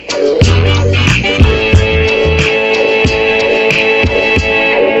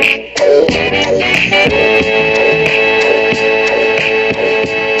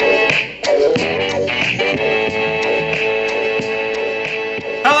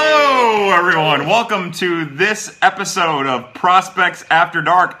Hello, everyone. Welcome to this episode of Prospects After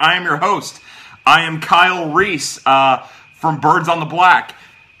Dark. I am your host. I am Kyle Reese from Birds on the Black.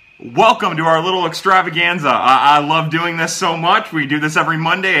 Welcome to our little extravaganza. I love doing this so much. We do this every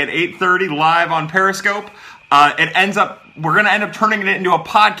Monday at 8:30 live on Periscope. We're going to end up turning it into a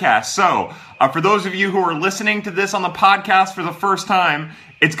podcast. So, for those of you who are listening to this on the podcast for the first time,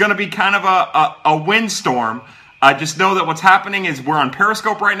 it's going to be kind of a windstorm. Just know that what's happening is we're on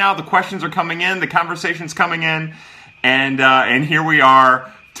Periscope right now. The questions are coming in, the conversation's coming in, and here we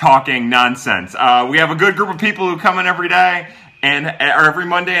are talking nonsense. We have a good group of people who come in every day or every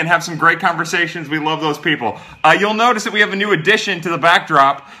Monday and have some great conversations. We love those people. You'll notice that we have a new addition to the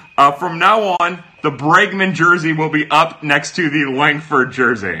backdrop. From now on, the Bregman jersey will be up next to the Langford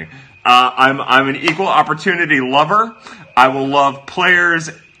jersey. I'm an equal opportunity lover. I will love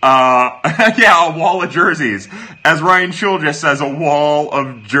players. A wall of jerseys. As Ryan Schul just says, a wall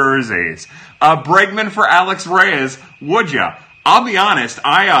of jerseys. Bregman for Alex Reyes, would ya? I'll be honest,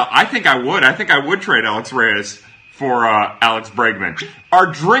 I think I would. I think I would trade Alex Reyes for Alex Bregman.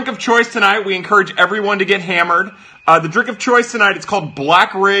 Our drink of choice tonight, we encourage everyone to get hammered. The drink of choice tonight, it's called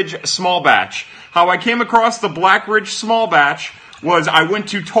Black Ridge Small Batch. How I came across the Black Ridge Small Batch was I went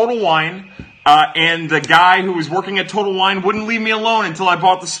to Total Wine, and the guy who was working at Total Wine wouldn't leave me alone until I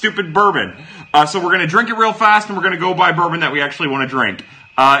bought the stupid bourbon. So we're going to drink it real fast, and we're going to go buy bourbon that we actually want to drink.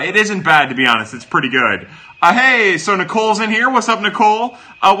 It isn't bad, to be honest. It's pretty good. Hey, so Nicole's in here. What's up, Nicole?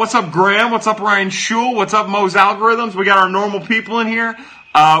 What's up, Graham? What's up, Ryan Schul? What's up, Mo's Algorithms? We got our normal people in here.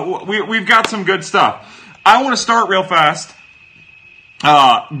 We've got some good stuff. I want to start real fast.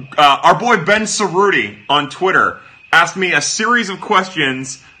 Our boy Ben Cerruti on Twitter asked me a series of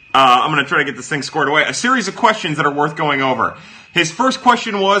questions. I'm going to try to get this thing scored away. A series of questions that are worth going over. His first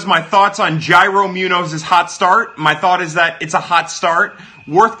question was my thoughts on Jairo Munoz's hot start. My thought is that it's a hot start,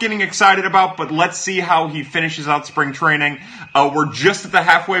 worth getting excited about, but let's see how he finishes out spring training. We're just at the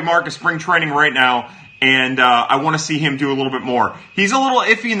halfway mark of spring training right now, and I want to see him do a little bit more. He's a little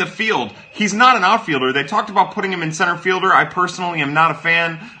iffy in the field. He's not an outfielder. They talked about putting him in center fielder. I personally am not a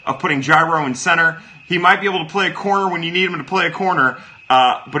fan of putting Jairo in center. He might be able to play a corner when you need him to play a corner.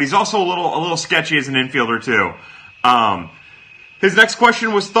 But he's also a little sketchy as an infielder, too. His next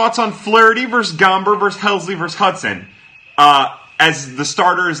question was thoughts on Flaherty versus Gomber versus Helsley versus Hudson as the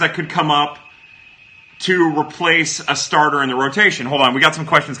starters that could come up to replace a starter in the rotation. Hold on, we got some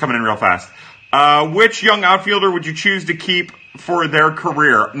questions coming in real fast. Which young outfielder would you choose to keep for their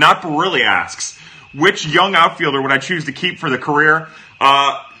career? Not really asks, which young outfielder would I choose to keep for the career?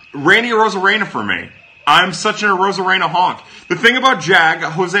 Randy Arozarena for me. I'm such an Arozarena honk. The thing about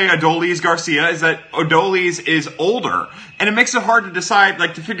Jose Adolis Garcia is that Adolis is older, and it makes it hard to decide,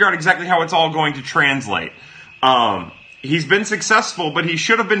 to figure out exactly how it's all going to translate. He's been successful, but he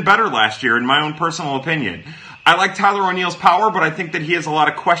should have been better last year, in my own personal opinion. I like Tyler O'Neill's power, but I think that he has a lot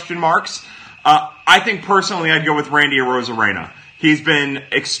of question marks. I think personally I'd go with Randy Arozarena. He's been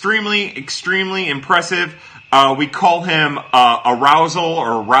extremely, extremely impressive. We call him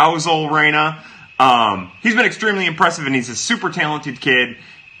Arousal Reyna. He's been extremely impressive, and he's a super talented kid,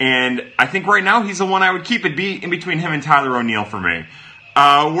 and I think right now he's the one I would keep. It'd be in between him and Tyler O'Neill for me.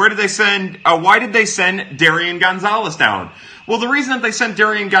 Why did they send Darian Gonzalez down? Well, the reason that they sent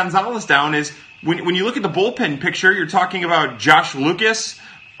Darian Gonzalez down is when you look at the bullpen picture, you're talking about Josh Lucas.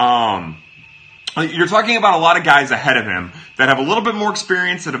 You're talking about a lot of guys ahead of him that have a little bit more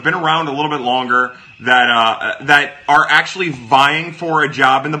experience, that have been around a little bit longer, that are actually vying for a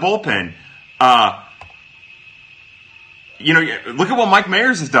job in the bullpen. Look at what Mike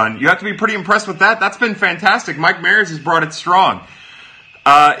Mayers has done. You have to be pretty impressed with that. That's been fantastic. Mike Mayers has brought it strong.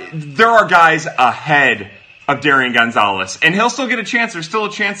 There are guys ahead of Darian Gonzalez, and he'll still get a chance. There's still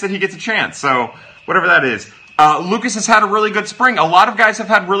a chance that he gets a chance. So, whatever that is. Lucas has had a really good spring. A lot of guys have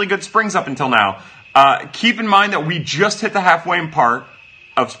had really good springs up until now. Keep in mind that we just hit the halfway part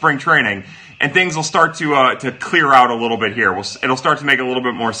of spring training, and things will start to clear out a little bit here. It'll start to make a little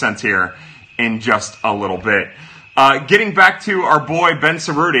bit more sense here in just a little bit. Getting back to our boy Ben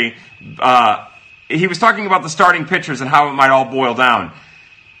Cerruti, he was talking about the starting pitchers and how it might all boil down.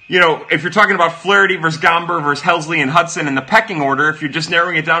 If you're talking about Flaherty versus Gomber versus Helsley and Hudson in the pecking order, if you're just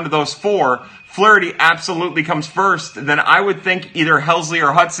narrowing it down to those four, Flaherty absolutely comes first. Then I would think either Helsley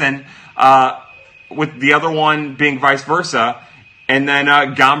or Hudson, with the other one being vice versa. And then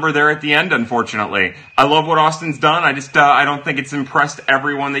Gomber there at the end, unfortunately. I love what Austin's done. I don't think it's impressed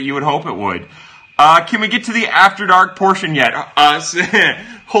everyone that you would hope it would. Can we get to the After Dark portion yet?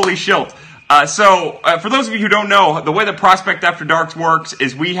 Holy shilt. For those of you who don't know, the way that Prospect After Darks works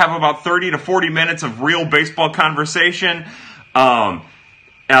is we have about 30 to 40 minutes of real baseball conversation.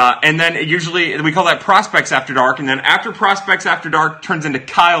 And then usually we call that Prospects After Dark. And then after Prospects After Dark turns into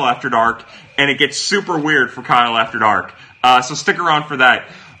Kyle After Dark. And it gets super weird for Kyle After Dark. So stick around for that.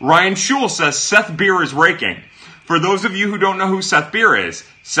 Ryan Schul says Seth Beer is raking. For those of you who don't know who Seth Beer is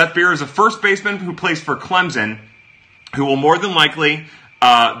a first baseman who plays for Clemson, who will more than likely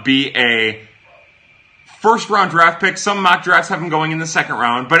be a first-round draft pick. Some mock drafts have him going in the second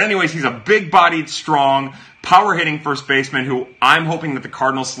round. But anyways, he's a big-bodied, strong, power-hitting first baseman who I'm hoping that the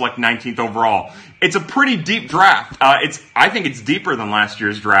Cardinals select 19th overall. It's a pretty deep draft. I think it's deeper than last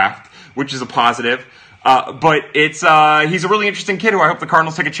year's draft, which is a positive. But he's a really interesting kid who I hope the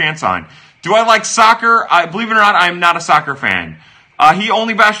Cardinals take a chance on. Do I like soccer? Believe it or not, I'm not a soccer fan. He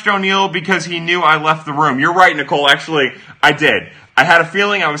only bashed O'Neal because he knew I left the room. You're right, Nicole. Actually, I did. I had a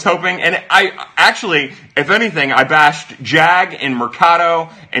feeling, I was hoping, and I actually, if anything, I bashed Jag and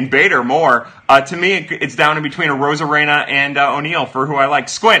Mercado and Bader more. To me, it's down in between a Rosarena and O'Neal for who I like.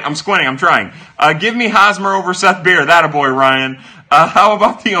 I'm squinting, I'm trying. Give me Hosmer over Seth Beer. That a boy, Ryan. How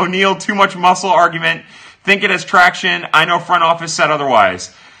about the O'Neal too much muscle argument? Think it has traction. I know front office said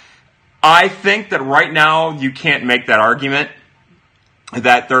otherwise. I think that right now you can't make that argument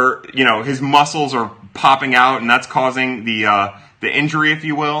that his muscles are popping out and that's causing the injury, if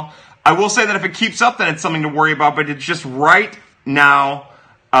you will. I will say that if it keeps up, then it's something to worry about. But it's just right now.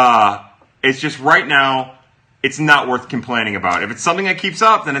 It's not worth complaining about. If it's something that keeps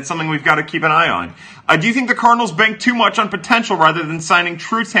up, then it's something we've got to keep an eye on. Do you think the Cardinals bank too much on potential rather than signing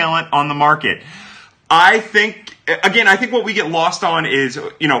true talent on the market? I think what we get lost on is,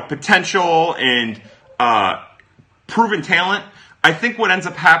 potential and proven talent. I think what ends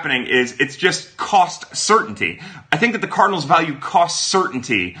up happening is it's just cost certainty. I think that the Cardinals value cost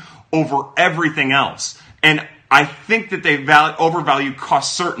certainty over everything else. And I think that they overvalue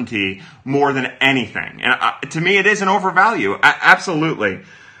cost certainty more than anything. And to me, it is an overvalue. Absolutely.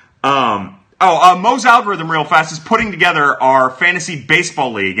 Mo's algorithm real fast is putting together our fantasy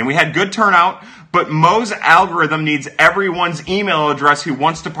baseball league. And we had good turnout, but Mo's algorithm needs everyone's email address who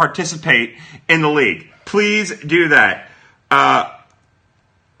wants to participate in the league. Please do that. So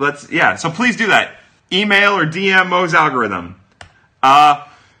please do that. Email or DM Mo's algorithm.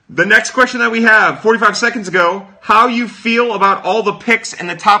 The next question that we have, 45 seconds ago, how you feel about all the picks in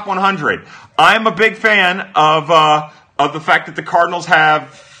the top 100. I'm a big fan of the fact that the Cardinals have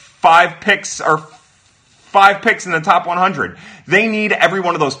five picks in the top 100. They need every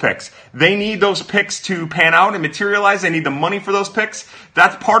one of those picks. They need those picks to pan out and materialize. They need the money for those picks.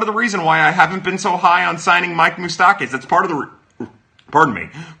 That's part of the reason why I haven't been so high on signing Mike Moustakas. That's part of the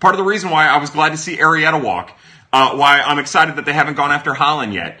reason why I was glad to see Arrieta walk. Why I'm excited that they haven't gone after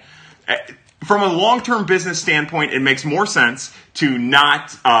Holland yet. From a long-term business standpoint, it makes more sense to not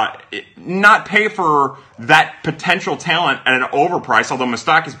pay for that potential talent at an overprice, although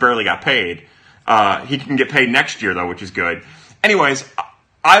Moustakas barely got paid. He can get paid next year, though, which is good. Anyways,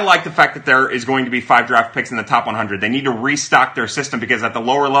 I like the fact that there is going to be 5 draft picks in the top 100. They need to restock their system because at the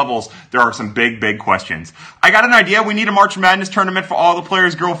lower levels, there are some big, big questions. I got an idea. We need a March Madness tournament for all the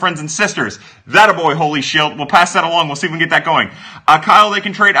players' girlfriends and sisters. That a boy, holy shield. We'll pass that along. We'll see if we can get that going. Kyle, they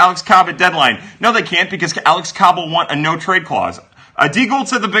can trade Alex Cobb at deadline. No, they can't because Alex Cobb will want a no-trade clause. D. Gould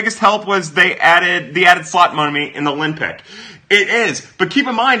said the biggest help was the added slot money in the Lynn pick. It is, but keep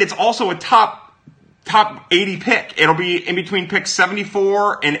in mind, it's also a top 80 pick. It'll be in between picks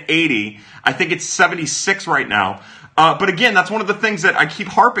 74 and 80. I think it's 76 right now. But again, that's one of the things that I keep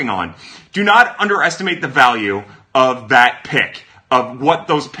harping on. Do not underestimate the value of that pick, of what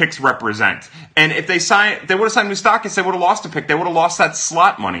those picks represent. And if they would have signed Moustakas, they would have lost a pick. They would have lost that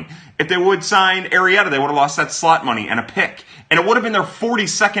slot money. If they would sign Arrieta, they would have lost that slot money and a pick. And it would have been their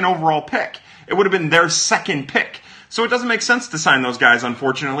 42nd overall pick. It would have been their second pick. So it doesn't make sense to sign those guys,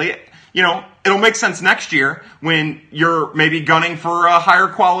 unfortunately. It'll make sense next year when you're maybe gunning for a higher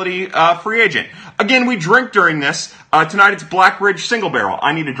quality free agent. Again, we drink during this. Tonight it's Black Ridge Single Barrel.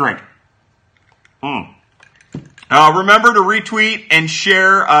 I need a drink. Remember to retweet and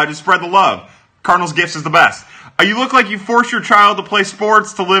share to spread the love. Cardinals Gifts is the best. You look like you force your child to play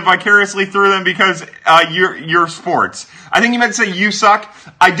sports to live vicariously through them because you're sports. I think you meant to say you suck.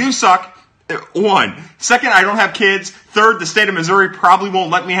 I do suck. 1. Second, I don't have kids. Third, the state of Missouri probably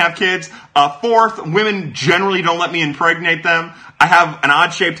won't let me have kids. Fourth, women generally don't let me impregnate them. I have an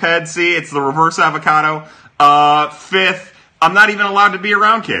odd-shaped head. See, it's the reverse avocado. Fifth, I'm not even allowed to be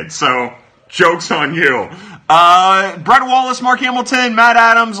around kids. So, joke's on you. Brett Wallace, Mark Hamilton, Matt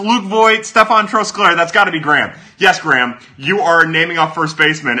Adams, Luke Voigt, Stefan Trosclair. That's got to be Graham. Yes, Graham, you are naming off first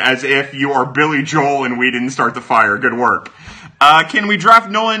baseman as if you are Billy Joel and we didn't start the fire. Good work. Can we draft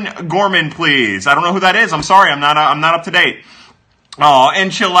Nolan Gorman, please? I don't know who that is. I'm sorry, I'm not up to date. Oh,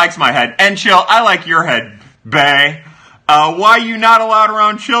 and Chill likes my head. And Chill, I like your head, bae. Why you not allowed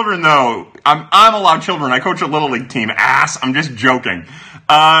around children, though? I'm allowed children. I coach a Little League team. Ass. I'm just joking.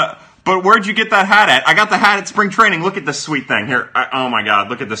 But where'd you get that hat at? I got the hat at spring training. Look at this sweet thing. Here. Oh, my God.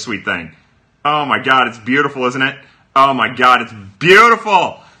 Look at this sweet thing. Oh, my God. It's beautiful, isn't it? Oh, my God. It's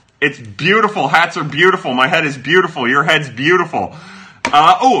beautiful. It's beautiful. Hats are beautiful. My head is beautiful. Your head's beautiful.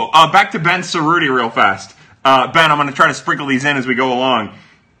 Back to Ben Cerruti real fast. Ben, I'm going to try to sprinkle these in as we go along.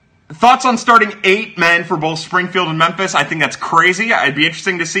 Thoughts on starting 8 men for both Springfield and Memphis? I think that's crazy. It'd be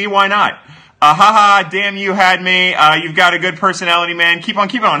interesting to see. Why not? Damn, you had me. You've got a good personality, man. Keep on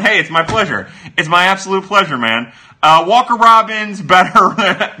keeping on. Hey, it's my pleasure. It's my absolute pleasure, man. Walker Robbins, better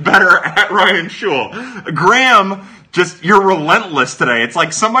at Ryan Shule. Graham, you're relentless today. It's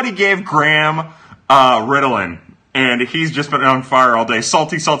like somebody gave Graham Ritalin, and he's just been on fire all day.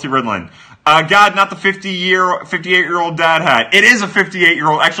 Salty Ritalin. God, not the 58-year-old dad hat. It is a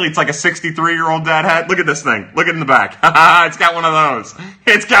 58-year-old. Actually, it's like a 63-year-old dad hat. Look at this thing. Look at it in the back. It's got one of those.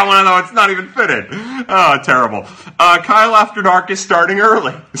 It's not even fitted. Oh, terrible. Kyle After Dark is starting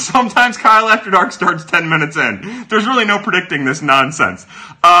early. Sometimes Kyle After Dark starts 10 minutes in. There's really no predicting this nonsense.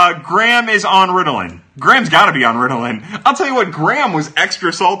 Graham is on Ritalin. Graham's got to be on Ritalin. I'll tell you what, Graham was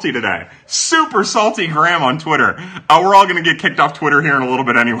extra salty today. Super salty Graham on Twitter. We're all going to get kicked off Twitter here in a little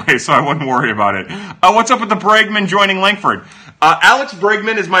bit anyway, so I wouldn't worry about it. What's up with the Bregman joining Langford? Alex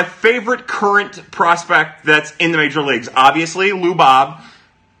Bregman is my favorite current prospect that's in the major leagues. Obviously, Lou Bob,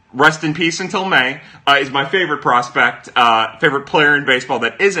 rest in peace until May, is my favorite prospect, favorite player in baseball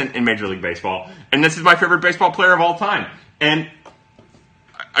that isn't in Major League Baseball. And this is my favorite baseball player of all time. And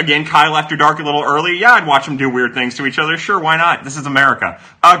again, Kyle After Dark a little early. Yeah, I'd watch them do weird things to each other. Sure, why not? This is America.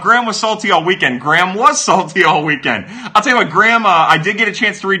 Graham was salty all weekend. I'll tell you what, Graham, I did get a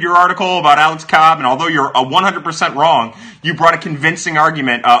chance to read your article about Alex Cobb, and although you're 100% wrong, you brought a convincing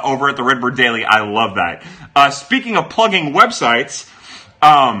argument over at the Redbird Daily. I love that. Speaking of plugging websites,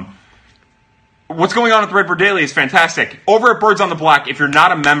 what's going on at the Redbird Daily is fantastic. Over at Birds on the Black, if you're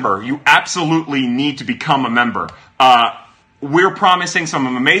not a member, you absolutely need to become a member. We're promising some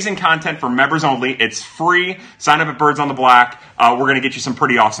amazing content for members only. It's free. Sign up at Birds on the Black. We're going to get you some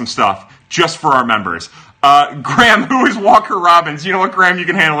pretty awesome stuff just for our members. Graham, who is Walker Robbins? You know what, Graham? You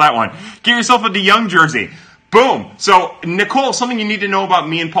can handle that one. Get yourself a DeYoung jersey. Boom. So, Nicole, something you need to know about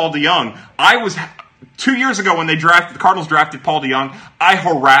me and Paul DeYoung. 2 years ago when the Cardinals drafted Paul DeYoung, I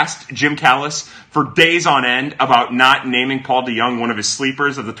harassed Jim Callis for days on end about not naming Paul DeYoung one of his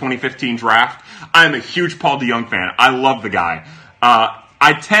sleepers of the 2015 draft. I'm a huge Paul DeYoung fan. I love the guy.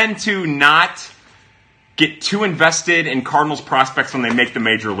 I tend to not get too invested in Cardinals prospects when they make the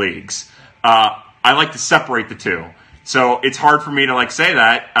major leagues. I like to separate the two. So it's hard for me to say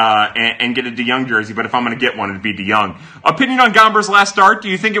that and get a DeYoung jersey, but if I'm going to get one, it'd be DeYoung. Opinion on Gomber's last start? Do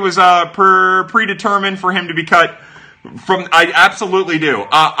you think it was predetermined for him to be cut? I absolutely do.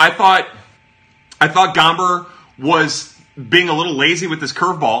 I thought Gomber was being a little lazy with his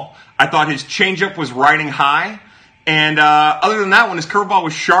curveball. I thought his changeup was riding high. And other than that, when his curveball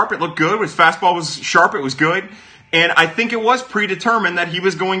was sharp, it looked good. When his fastball was sharp, it was good. And I think it was predetermined that he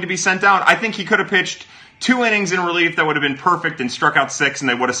was going to be sent down. I think he could have pitched 2 innings in relief that would have been perfect and struck out 6, and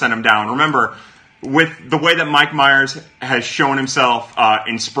they would have sent him down. Remember, with the way that Mike Myers has shown himself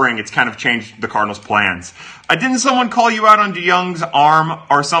in spring, it's kind of changed the Cardinals' plans. Didn't someone call you out on DeYoung's arm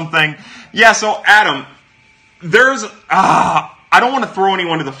or something? Yeah, so Adam, I don't want to throw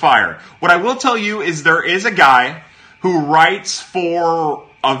anyone to the fire. What I will tell you is there is a guy who writes for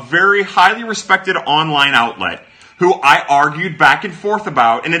a very highly respected online outlet who I argued back and forth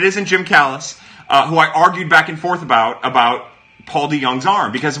about, and it isn't Jim Callis, who I argued back and forth about Paul DeYoung's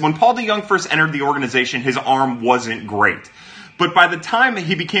arm. Because when Paul DeYoung first entered the organization, his arm wasn't great. But by the time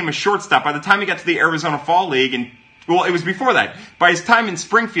he became a shortstop, by the time he got to the Arizona Fall League, it was before that. By his time in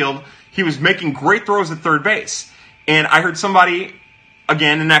Springfield, he was making great throws at third base. And I heard somebody,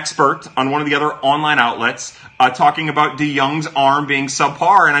 again, an expert on one of the other online outlets, talking about DeYoung's arm being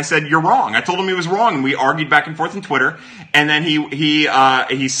subpar, and I said, you're wrong. I told him he was wrong, and we argued back and forth on Twitter, and then he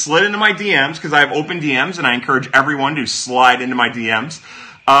slid into my DMs, because I have open DMs, and I encourage everyone to slide into my DMs,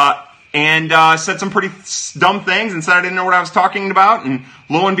 and said some pretty dumb things, and said I didn't know what I was talking about, and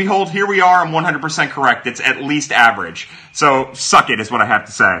lo and behold, here we are. I'm 100% correct. It's at least average. So, suck it is what I have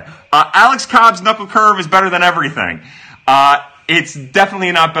to say. Alex Cobb's knuckle curve is better than everything. It's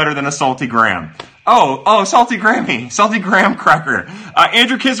definitely not better than a Salty Graham. Oh, Salty Grammy. Salty Graham cracker.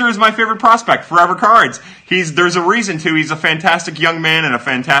 Andrew Kisner is my favorite prospect. Forever Cards. There's a reason to. He's a fantastic young man and a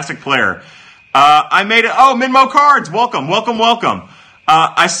fantastic player. I made it. Oh, Minmo Cards. Welcome.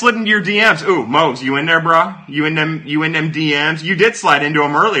 I slid into your DMs. Ooh, Mose, you in there, bro? You in them DMs? You did slide into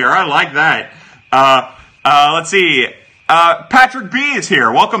them earlier. I like that. Let's see. Patrick B is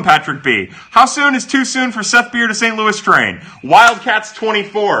here. Welcome, Patrick B. How soon is too soon for Seth Beer to St. Louis train? Wildcats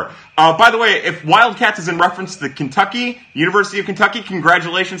 24. By the way, if Wildcats is in reference to the University of Kentucky,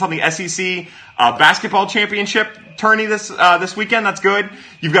 congratulations on the SEC basketball championship tourney this weekend. That's good.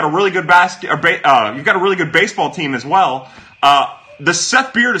 You've got a really good you've got a really good baseball team as well. The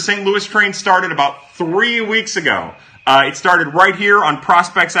Seth Beer to St. Louis train started about 3 weeks ago. It started right here on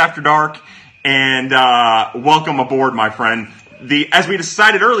Prospects After Dark. And welcome aboard, my friend. As we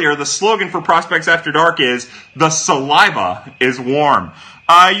decided earlier, the slogan for Prospects After Dark is, the saliva is warm.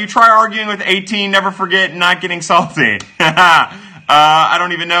 You try arguing with 18, never forget not getting salty. I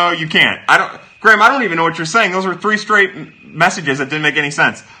don't even know. You can't. Graham, I don't even know what you're saying. Those were 3 straight messages that didn't make any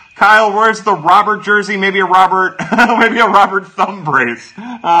sense. Kyle, where's the Robert jersey? Maybe a Robert thumb brace.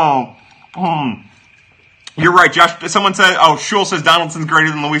 You're right, Josh. Someone said, Shul says Donaldson's greater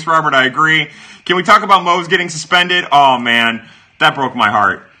than Luis Robert. I agree. Can we talk about Mose getting suspended? Oh, man. That broke my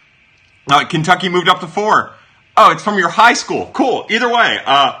heart. Kentucky moved up to 4. Oh, it's from your high school. Cool. Either way.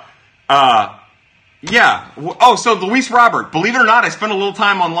 Yeah. Oh, so Luis Robert. Believe it or not, I spent a little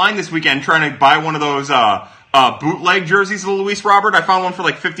time online this weekend trying to buy one of those bootleg jerseys of Luis Robert. I found one for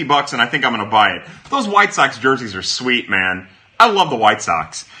like $50, and I think I'm going to buy it. Those White Sox jerseys are sweet, man. I love the White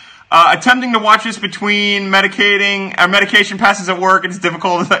Sox. Attempting to watch this between medication passes at work, it's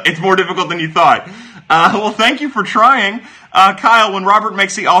difficult. It's more difficult than you thought. Well, thank you for trying. Kyle, when Robert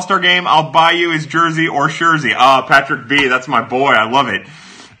makes the All-Star game, I'll buy you his jersey or Shurzy. Patrick B, that's my boy. I love it.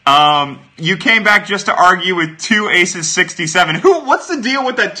 You came back just to argue with 2 Aces 67. What's the deal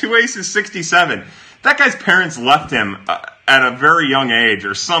with that 2 Aces 67? That guy's parents left him at a very young age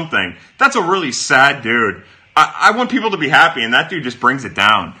or something. That's a really sad dude. I want people to be happy, and that dude just brings it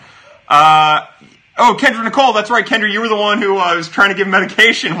down. Kendra Nicole, that's right, Kendra, you were the one who was trying to give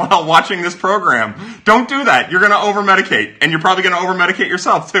medication while watching this program. Don't do that. You're going to over-medicate, and you're probably going to over-medicate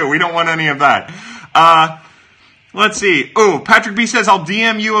yourself, too. We don't want any of that. Let's see. Patrick B says, I'll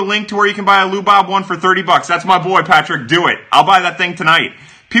DM you a link to where you can buy a Lou Bob one for $30. That's my boy, Patrick. Do it. I'll buy that thing tonight.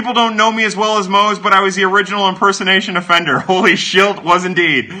 People don't know me as well as Mose, but I was the original impersonation offender. Holy Schilt was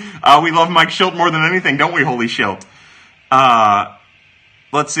indeed. We love Mike Schilt more than anything, don't we, Holy Schilt?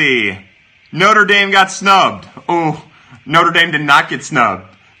 Let's see. Notre Dame got snubbed. Notre Dame did not get snubbed.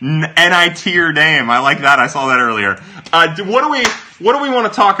 N-I-T-er Dame. I like that. I saw that earlier. What do we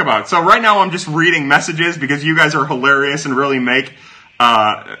want to talk about? So right now I'm just reading messages because you guys are hilarious and really make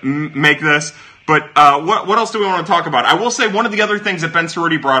this. But what else do we want to talk about? I will say one of the other things that Ben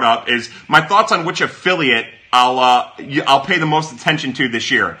Cerruti brought up is my thoughts on which affiliate I'll pay the most attention to this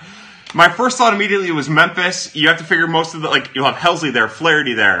year. My first thought immediately was Memphis. You have to figure most of you'll have Helsley there,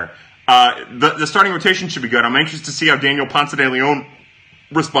 Flaherty there. The starting rotation should be good. I'm anxious to see how Daniel Ponce de Leon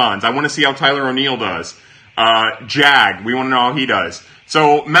responds. I want to see how Tyler O'Neill does. Jag, we want to know how he does.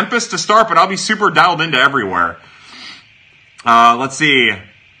 So Memphis to start, but I'll be super dialed into everywhere. Let's see.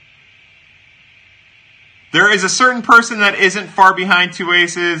 There is a certain person that isn't far behind 2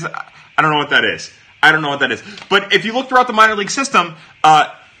 Aces. I don't know what that is. But if you look throughout the minor league system,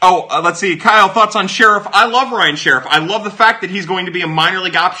 let's see. Kyle, thoughts on Sheriff? I love Ryan Sheriff. I love the fact that he's going to be a minor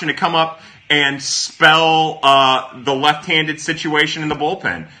league option to come up and spell the left-handed situation in the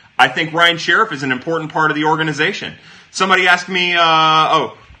bullpen. I think Ryan Sheriff is an important part of the organization. Somebody asked me,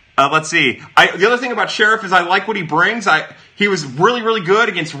 let's see. The other thing about Sheriff is I like what he brings. He was really, really good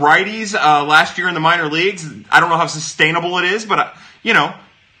against righties last year in the minor leagues. I don't know how sustainable it is, but,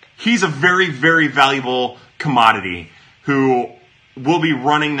 he's a very, very valuable commodity who will be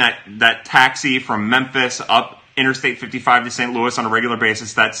running that taxi from Memphis up Interstate 55 to St. Louis on a regular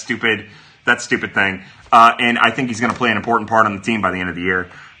basis. That stupid thing. And I think he's going to play an important part on the team by the end of the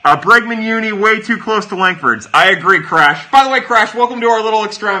year. Bregman Uni, way too close to Langford's. I agree, Crash. By the way, Crash, welcome to our little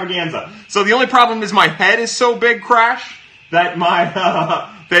extravaganza. So the only problem is my head is so big, Crash, that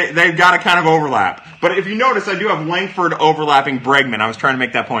they've got to kind of overlap. But if you notice, I do have Langford overlapping Bregman. I was trying to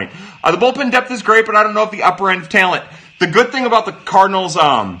make that point. The bullpen depth is great, but I don't know if the upper end of talent. The good thing about the Cardinals,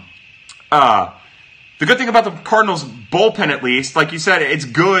 bullpen at least, like you said, it's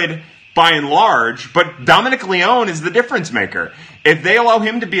good by and large, but Dominic Leone is the difference maker. If they allow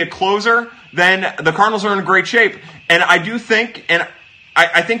him to be a closer, then the Cardinals are in great shape. And I do think,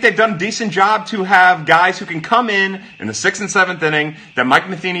 I think they've done a decent job to have guys who can come in the 6th and 7th inning that Mike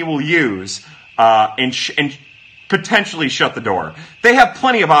Matheny will use and potentially shut the door. They have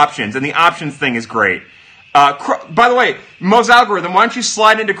plenty of options, and the options thing is great. By the way, Mo's algorithm, why don't you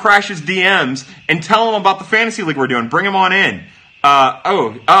slide into Crash's DMs and tell him about the fantasy league we're doing? Bring him on in.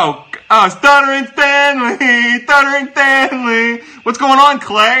 Stuttering Stanley. What's going on,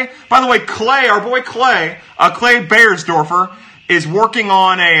 Clay? By the way, Clay, our boy Clay Beiersdorfer, is working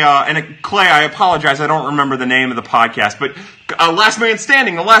on Clay, I apologize, I don't remember the name of the podcast, but the Last Man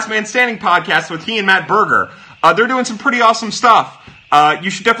Standing podcast with he and Matt Berger. They're doing some pretty awesome stuff.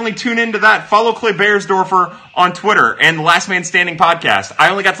 You should definitely tune into that. Follow Clay Beiersdorfer on Twitter and the Last Man Standing podcast. I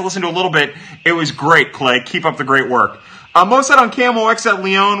only got to listen to a little bit. It was great, Clay. Keep up the great work. Mo said on Camo X that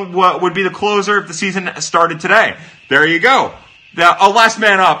Leon would be the closer if the season started today. There you go. Last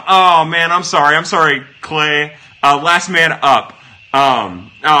man up. Oh, man, I'm sorry, Clay. Last man up.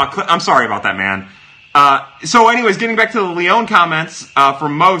 I'm sorry about that, man. So anyways, getting back to the Leon comments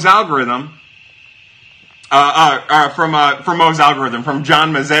from Mo's algorithm. From Mo's algorithm, from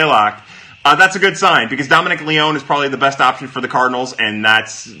John Mazalak. That's a good sign because Dominic Leone is probably the best option for the Cardinals, and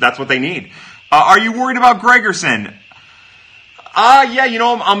that's what they need. Are you worried about Gregerson?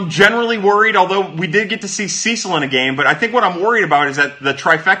 Yeah, I'm generally worried, although we did get to see Cecil in a game, but I think what I'm worried about is that the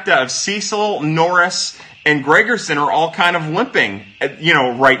trifecta of Cecil, Norris, and Gregerson are all kind of limping,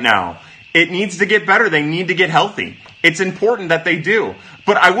 right now. It needs to get better. They need to get healthy. It's important that they do.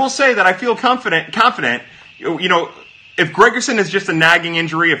 But I will say that I feel confident, if Gregerson is just a nagging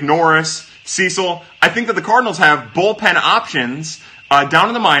injury, if Norris, Cecil, I think that the Cardinals have bullpen options down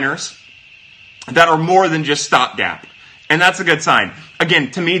in the minors that are more than just stopgap. And that's a good sign.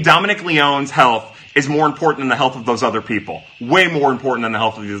 Again, to me, Dominic Leone's health is more important than the health of those other people. Way more important than the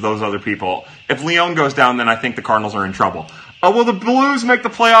health of those other people. If Leone goes down, then I think the Cardinals are in trouble. Will the Blues make the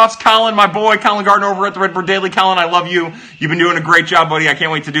playoffs? Colin, my boy, Colin Gardner over at the Redbird Daily. Colin, I love you. You've been doing a great job, buddy. I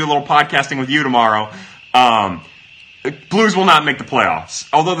can't wait to do a little podcasting with you tomorrow. Blues will not make the playoffs.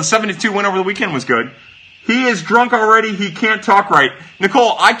 Although the 7-2 win over the weekend was good. He is drunk already. He can't talk right.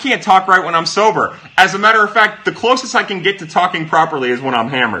 Nicole, I can't talk right when I'm sober. As a matter of fact, the closest I can get to talking properly is when I'm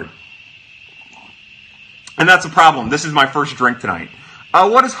hammered. And that's a problem. This is my first drink tonight.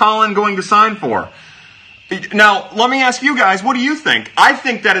 What is Holland going to sign for? Now, let me ask you guys, what do you think? I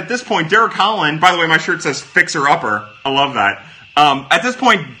think that at this point, Derek Holland, by the way, my shirt says Fixer Upper. I love that. At this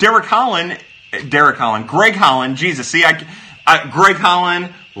point, Greg Holland, Jesus, see, Greg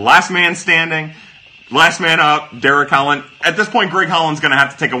Holland, last man standing, last man up, Derek Holland. At this point, Greg Holland's going to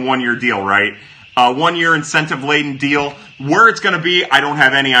have to take a 1-year deal, right? 1-year incentive-laden deal. Where it's going to be, I don't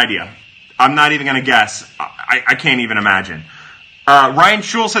have any idea. I'm not even going to guess. I can't even imagine. Ryan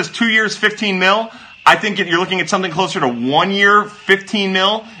Schul says 2 years, $15 million. I think you're looking at something closer to 1 year, $15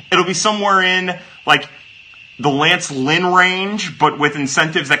 million. It'll be somewhere in like the Lance Lynn range, but with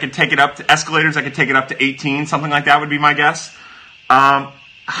incentives that could take it up to escalators that could take it up to 18, something like that would be my guess.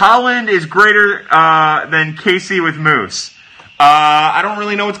 Holland is greater than Casey with Moose. I don't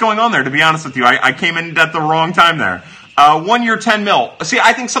really know what's going on there, to be honest with you. I came in at the wrong time there. 1 year, $10 million. See,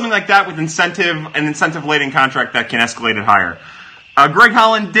 I think something like that with an incentive-laden contract that can escalate it higher. Greg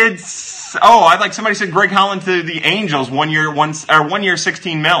Holland did. Somebody said Greg Holland to the Angels 1 year,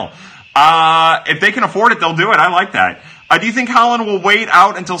 $16 million. If they can afford it, they'll do it. I like that. Do you think Holland will wait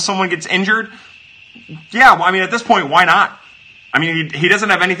out until someone gets injured? Yeah, well, I mean, at this point, why not? I mean, he doesn't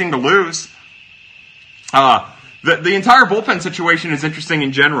have anything to lose. The entire bullpen situation is interesting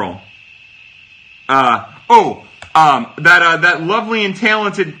in general. That lovely and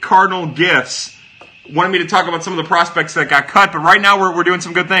talented Cardinal Gifts wanted me to talk about some of the prospects that got cut, but right now we're doing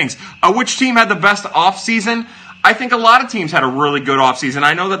some good things. Which team had the best offseason? I think a lot of teams had a really good offseason.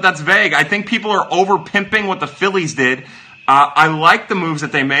 I know that that's vague. I think people are over-pimping what the Phillies did. I like the moves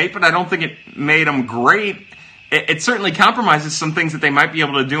that they made, but I don't think it made them great. It certainly compromises some things that they might be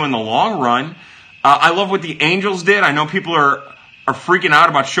able to do in the long run. I love what the Angels did. I know people are freaking out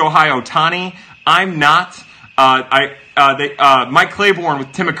about Shohei Ohtani. I'm not. Mike Claiborne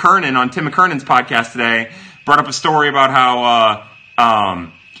with Tim McKernan on Tim McKernan's podcast today brought up a story about how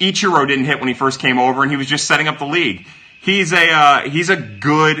Ichiro didn't hit when he first came over, and he was just setting up the league. He's a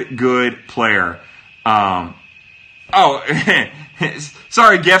good player.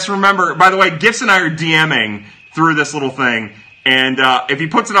 Sorry, Gifts. Remember, by the way, Gifts and I are DMing through this little thing. And if he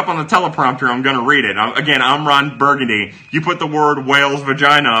puts it up on the teleprompter, I'm going to read it. I'm Ron Burgundy. You put the word whale's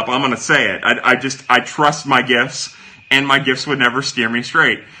vagina up, I'm going to say it. I trust my gifts, and my gifts would never steer me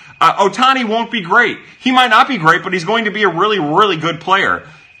straight. Ohtani won't be great. He might not be great, but he's going to be a really, really good player.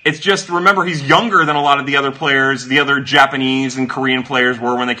 It's just, remember, he's younger than a lot of the other players, the other Japanese and Korean players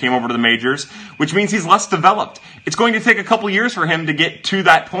were when they came over to the majors, which means he's less developed. It's going to take a couple years for him to get to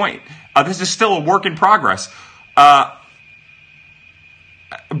that point. This is still a work in progress.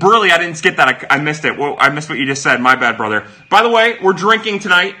 Burley, I didn't get that. I missed it. Well, I missed what you just said. My bad, brother. By the way, we're drinking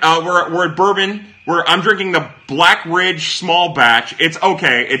tonight. We're at bourbon. I'm drinking the Black Ridge small batch. It's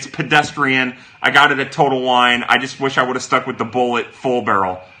okay. It's pedestrian. I got it at Total Wine. I just wish I would have stuck with the Bullet full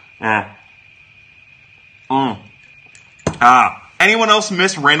barrel. Anyone else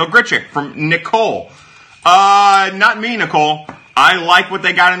miss Randall Grichuk from Nicole? Not me, Nicole. I like what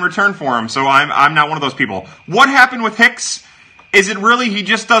they got in return for him, so I'm not one of those people. What happened with Hicks? Is it really he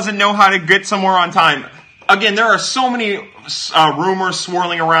just doesn't know how to get somewhere on time? Again, there are so many rumors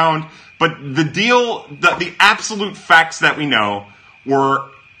swirling around, but the absolute facts that we know are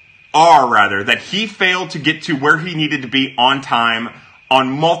that he failed to get to where he needed to be on time on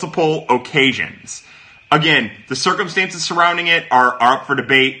multiple occasions. Again, the circumstances surrounding it are up for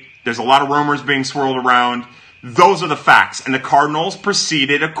debate. There's a lot of rumors being swirled around. Those are the facts, and the Cardinals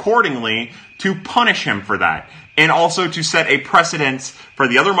proceeded accordingly to punish him for that, and also to set a precedence for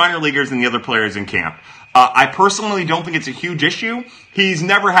the other minor leaguers and the other players in camp. I personally don't think it's a huge issue. He's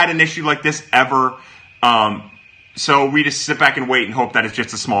never had an issue like this ever, so we just sit back and wait and hope that it's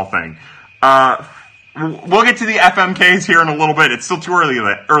just a small thing. We'll get to the FMKs here in a little bit. It's still too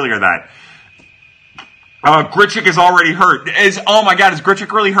earlier that. Grichuk is already hurt. Oh my God, is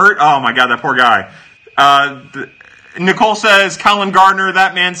Grichuk really hurt? Oh my God, that poor guy. Nicole says, Colin Gardner,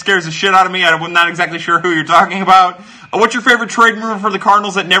 that man scares the shit out of me. I'm not exactly sure who you're talking about. What's your favorite trade move for the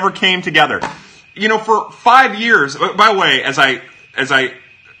Cardinals that never came together? For 5 years, by the way, as I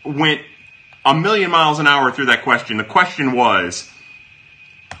went a million miles an hour through that question, the question was,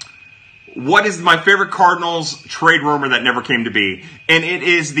 what is my favorite Cardinals trade rumor that never came to be? And it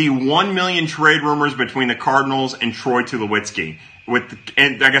is the 1 million trade rumors between the Cardinals and Troy Tulowitzki.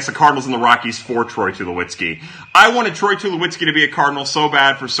 And I guess the Cardinals and the Rockies for Troy Tulowitzki. I wanted Troy Tulowitzki to be a Cardinal so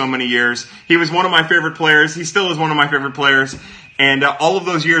bad for so many years. He was one of my favorite players. He still is one of my favorite players. And all of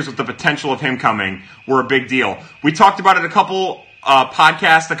those years with the potential of him coming were a big deal. We talked about it a couple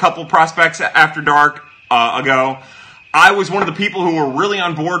podcasts, a couple prospects after dark ago. I was one of the people who were really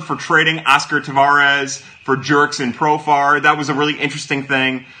on board for trading Oscar Taveras for Jurickson Profar. That was a really interesting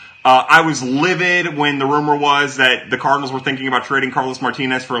thing. I was livid when the rumor was that the Cardinals were thinking about trading Carlos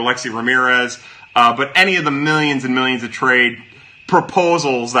Martinez for Alexi Ramirez. But any of the millions and millions of trade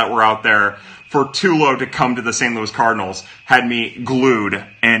proposals that were out there for Tulo to come to the St. Louis Cardinals had me glued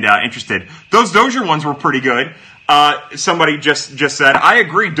and interested. Those Dozier ones were pretty good. Somebody just said, I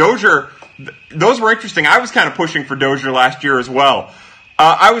agree, Dozier, those were interesting. I was kind of pushing for Dozier last year as well.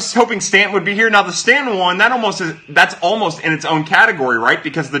 I was hoping Stanton would be here. Now the Stanton one, that's almost in its own category, right?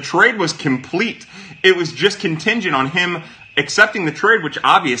 Because the trade was complete. It was just contingent on him accepting the trade, which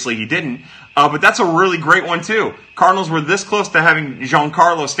obviously he didn't. But that's a really great one too. Cardinals were this close to having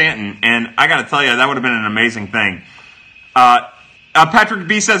Giancarlo Stanton, and I got to tell you, that would have been an amazing thing. Patrick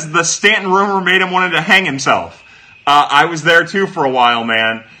B says the Stanton rumor made him wanted to hang himself. I was there too for a while,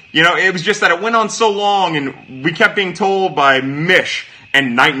 man. It was just that it went on so long, and we kept being told by Mish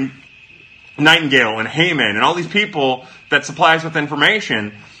and Nightingale and Heyman and all these people that supply us with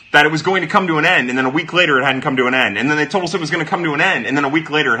information that it was going to come to an end, and then a week later it hadn't come to an end. And then they told us it was going to come to an end, and then a week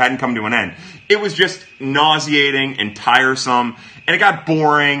later it hadn't come to an end. It was just nauseating and tiresome, and it got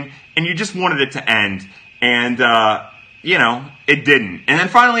boring, and you just wanted it to end. And, it didn't. And then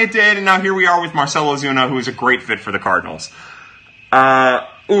finally it did, and now here we are with Marcell Ozuna, who is a great fit for the Cardinals.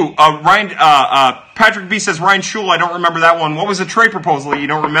 Patrick B says, Ryan Shule, I don't remember that one. What was the trade proposal that you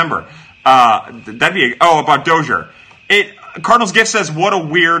don't remember? About Dozier. Cardinals Gift says, what a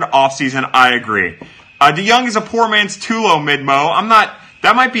weird offseason. I agree. DeYoung is a poor man's Tulo mid-mo.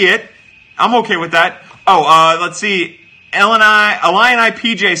 That might be it. I'm okay with that. Let's see. Illini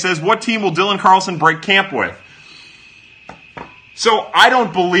PJ says, what team will Dylan Carlson break camp with? So I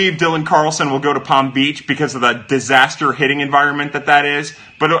don't believe Dylan Carlson will go to Palm Beach because of the disaster hitting environment that is.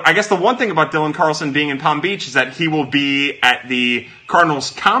 But I guess the one thing about Dylan Carlson being in Palm Beach is that he will be at the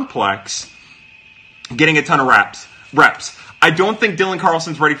Cardinals complex getting a ton of reps. I don't think Dylan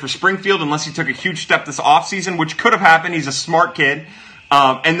Carlson's ready for Springfield unless he took a huge step this offseason, which could have happened. He's a smart kid.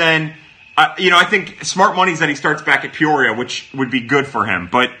 And then, I think smart money is that he starts back at Peoria, which would be good for him.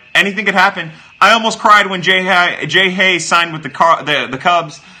 But anything could happen. I almost cried when Jay Hay signed with the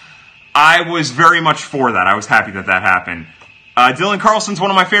Cubs. I was very much for that. I was happy that happened. Dylan Carlson's one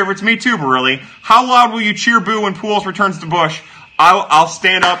of my favorites. Me too, Barilli. How loud will you cheer boo when Pujols returns to Busch? I'll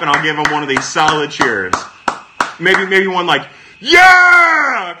stand up and I'll give him one of these solid cheers. Maybe one like,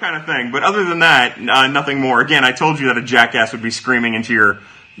 yeah, kind of thing. But other than that, nothing more. Again, I told you that a jackass would be screaming into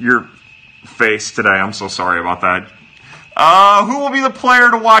your face today. I'm so sorry about that. Who will be the player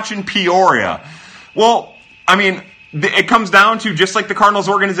to watch in Peoria? Well, it comes down to, just like the Cardinals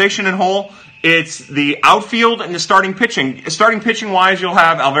organization in whole, it's the outfield and the starting pitching. Starting pitching-wise, you'll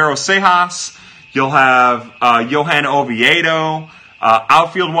have Alvaro Sejas, you'll have Johan Oviedo.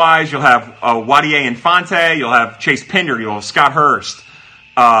 Outfield-wise, you'll have Wadier Infante, you'll have Chase Pinder, you'll have Scott Hurst,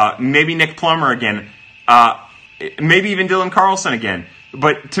 maybe Nick Plummer again, maybe even Dylan Carlson again.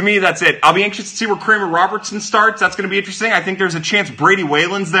 But to me, that's it. I'll be anxious to see where Kramer Robertson starts. That's going to be interesting. I think there's a chance Brady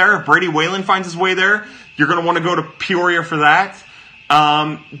Whalen's there. If Brady Whalen finds his way there, you're going to want to go to Peoria for that.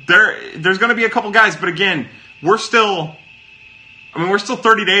 There's going to be a couple guys, but again, we're still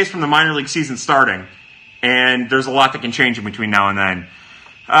 30 days from the minor league season starting, and there's a lot that can change in between now and then.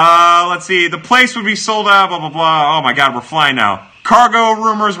 Let's see. The place would be sold out, blah, blah, blah. Oh, my God, we're flying now. Cargo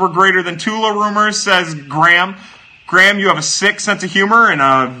rumors were greater than Tula rumors, says Graham. Graham, you have a sick sense of humor and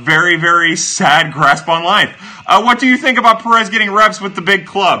a very, very sad grasp on life. What do you think about Perez getting reps with the big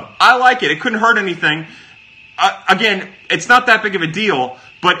club? I like it. It couldn't hurt anything. Again, it's not that big of a deal,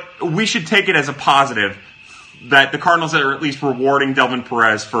 but we should take it as a positive that the Cardinals are at least rewarding Delvin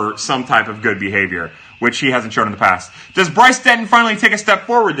Perez for some type of good behavior, which he hasn't shown in the past. Does Bryce Denton finally take a step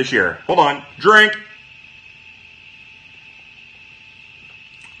forward this year? Hold on. Drink.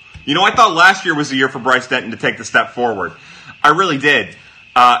 You know, I thought last year was the year for Bryce Denton to take the step forward. I really did.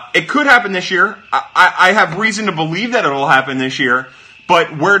 It could happen this year. I have reason to believe that it will happen this year.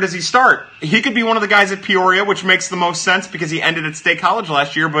 But where does he start? He could be one of the guys at Peoria, which makes the most sense because he ended at State College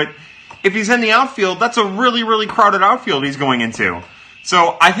last year. But if he's in the outfield, that's a really, really crowded outfield he's going into.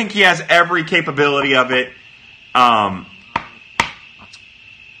 So I think he has every capability of it.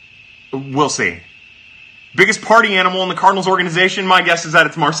 We'll see. Biggest party animal in the Cardinals organization, my guess is that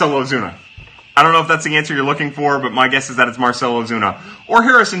it's Marcell Ozuna. I don't know if that's the answer you're looking for, but my guess is that it's Marcell Ozuna. Or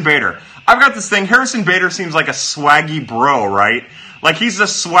Harrison Bader. I've got this thing. Harrison Bader seems like a swaggy bro, right? Like he's the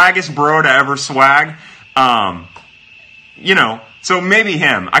swaggest bro to ever swag. So maybe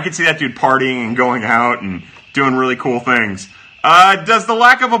him. I could see that dude partying and going out and doing really cool things. Does the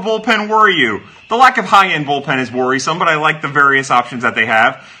lack of a bullpen worry you? The lack of high-end bullpen is worrisome, but I like the various options that they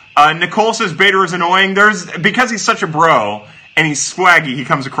have. Nicole says Bader is annoying. Because he's such a bro and he's swaggy, he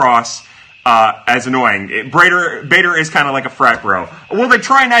comes across as annoying. Bader is kind of like a frat bro. Will they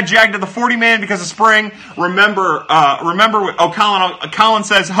try and add Jag to the 40-man because of spring? Remember, Colin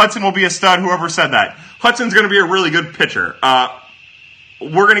says Hudson will be a stud. Whoever said that. Hudson's going to be a really good pitcher.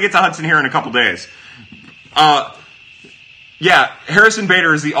 We're going to get to Hudson here in a couple days. Yeah, Harrison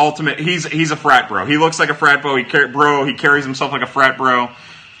Bader is the ultimate. He's a frat bro. He looks like a frat bro. He carries himself like a frat bro.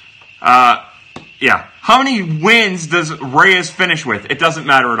 Yeah. How many wins does Reyes finish with? It doesn't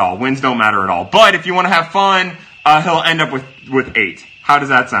matter at all. Wins don't matter at all. But if you want to have fun, he'll end up with 8. How does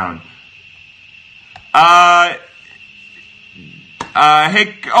that sound?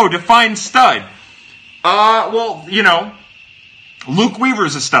 Define stud. Luke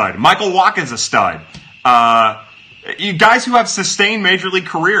Weaver's a stud. Michael Wacha's a stud. Guys who have sustained major league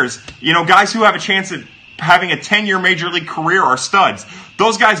careers, guys who have a chance at having a 10-year major league career are studs.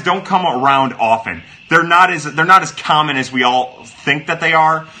 Those guys don't come around often. They're not as common as we all think that they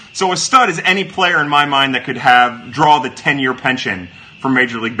are. So a stud is any player in my mind that could draw the 10-year pension from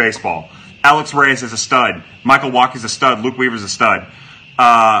Major League Baseball. Alex Reyes is a stud. Michael Wacha is a stud. Luke Weaver's a stud.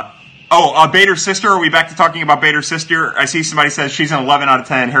 Bader's sister. Are we back to talking about Bader's sister? I see somebody says she's an 11 out of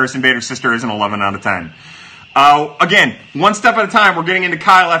 10. Harrison Bader's sister is an 11 out of 10. Again, one step at a time, we're getting into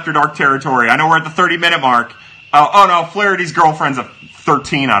Kyle After Dark territory. I know we're at the 30-minute mark. Flaherty's girlfriend's a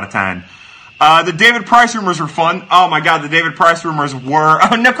 13 out of 10. The David Price rumors were fun. Oh, my God, the David Price rumors were...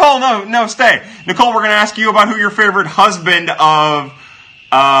 Oh, Nicole, no, stay. Nicole, we're going to ask you about who your favorite husband of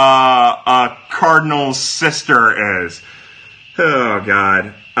Cardinal's sister is. Oh,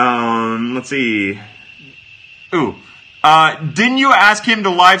 God. Let's see. Ooh. Didn't you ask him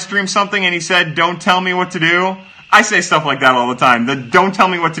to live stream something and he said, don't tell me what to do? I say stuff like that all the time. The don't tell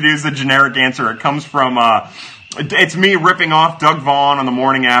me what to do is the generic answer. It comes from, it's me ripping off Doug Vaughn on the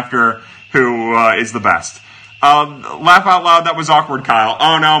morning after, who is the best. Laugh out loud, that was awkward, Kyle.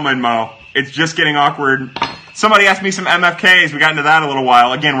 Oh no, Mo. It's just getting awkward. Somebody asked me some MFKs. We got into that a little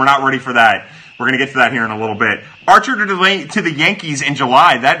while. Again, we're not ready for that. We're going to get to that here in a little bit. Archer to the Yankees in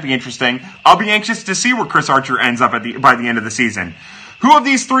July. That'd be interesting. I'll be anxious to see where Chris Archer ends up by the end of the season. Who of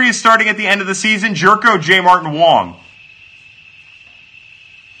these three is starting at the end of the season? Jerko, J. Martin, Wong.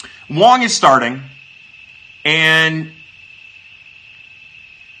 Wong is starting. And,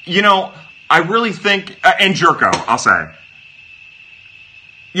 I really think... and Jerko, I'll say.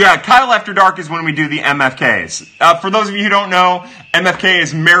 Yeah, Kyle After Dark is when we do the MFKs. For those of you who don't know, MFK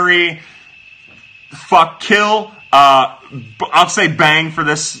is marry... Fuck, kill. I'll say bang for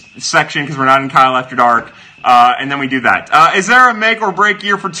this section because we're not in Kyle After Dark. And then we do that. Is there a make or break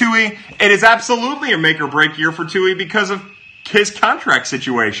year for Tui? It is absolutely a make or break year for Tui because of his contract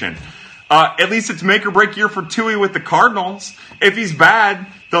situation. At least it's make or break year for Tui with the Cardinals. If he's bad,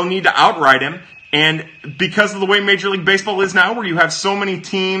 they'll need to outright him. And because of the way Major League Baseball is now, where you have so many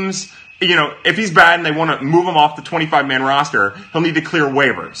teams, if he's bad and they want to move him off the 25-man roster, he'll need to clear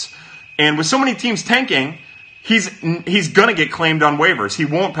waivers. And with so many teams tanking, he's going to get claimed on waivers. He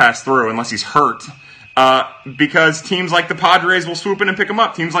won't pass through unless he's hurt. Because teams like the Padres will swoop in and pick him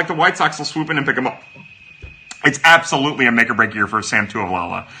up. Teams like the White Sox will swoop in and pick him up. It's absolutely a make-or-break year for Sam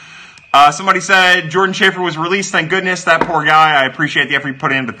Tuivalu. Somebody said Jordan Schaefer was released. Thank goodness. That poor guy. I appreciate the effort you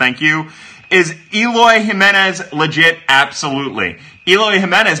put in, but thank you. Is Eloy Jimenez legit? Absolutely. Eloy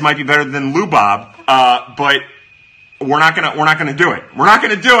Jimenez might be better than Lou Bob, but we're not gonna do it. We're not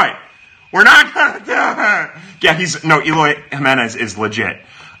gonna do it. We're not gonna do it. Yeah, Eloy Jimenez is legit.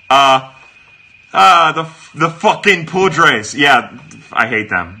 The fucking Padres. Yeah, I hate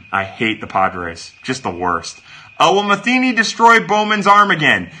them. I hate the Padres. Just the worst. Will Matheny destroy Bowman's arm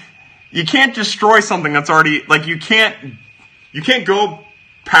again? You can't destroy something that's already, you can't go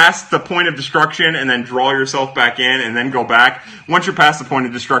past the point of destruction and then draw yourself back in and then go back. Once you're past the point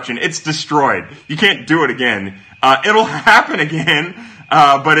of destruction, it's destroyed. You can't do it again. It'll happen again,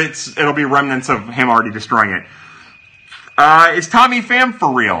 but it'll be remnants of him already destroying it. Is Tommy Pham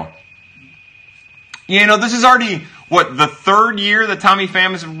for real? This is already, the third year that Tommy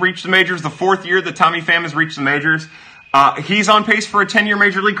Pham has reached the majors, the fourth year that Tommy Pham has reached the majors. He's on pace for a 10-year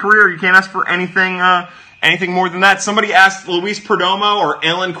Major League career. You can't ask for anything more than that. Somebody asked Luis Perdomo or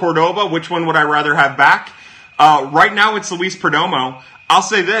Alan Cordova, which one would I rather have back? Right now it's Luis Perdomo. I'll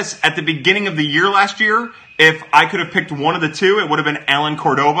say this, at the beginning of the year last year, if I could have picked one of the two, it would have been Alan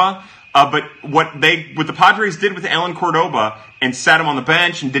Cordova. But what the Padres did with Alan Cordova and sat him on the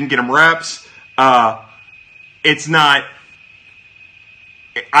bench and didn't get him reps, it's not...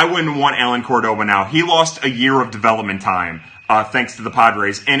 I wouldn't want Alan Cordova now. He lost a year of development time, thanks to the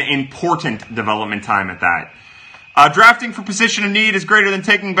Padres, and important development time at that. Drafting for position of need is greater than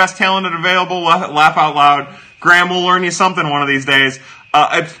taking best talent available. Laugh out loud. Graham will learn you something one of these days.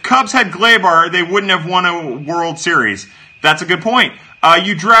 If Cubs had Gleyber, they wouldn't have won a World Series. That's a good point.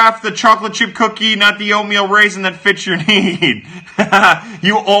 You draft the chocolate chip cookie, not the oatmeal raisin that fits your need.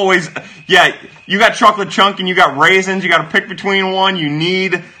 You got chocolate chunk and you got raisins. You got to pick between one. You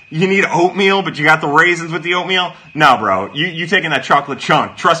need oatmeal, but you got the raisins with the oatmeal. No, bro. You taking that chocolate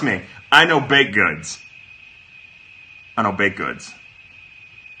chunk. Trust me. I know baked goods. All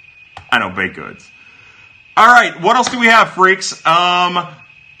right. What else do we have, freaks?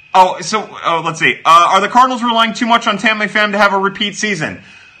 Let's see. Are the Cardinals relying too much on Tommy Pham to have a repeat season?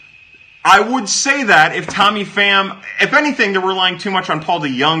 I would say that if Tommy Pham, if anything, they're relying too much on Paul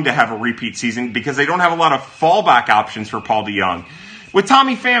DeJong to have a repeat season because they don't have a lot of fallback options for Paul DeJong. With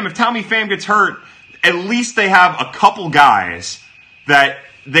Tommy Pham, if Tommy Pham gets hurt, at least they have a couple guys that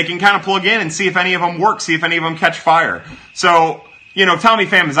they can kind of plug in and see if any of them work, see if any of them catch fire. So, Tommy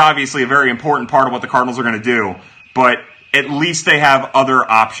Pham is obviously a very important part of what the Cardinals are going to do, but at least they have other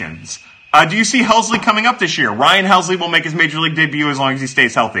options. Do you see Helsley coming up this year? Ryan Helsley will make his Major League debut as long as he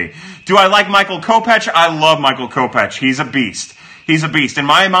stays healthy. Do I like Michael Kopech? I love Michael Kopech. He's a beast. In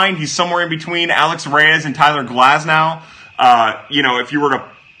my mind, he's somewhere in between Alex Reyes and Tyler Glasnow. If you were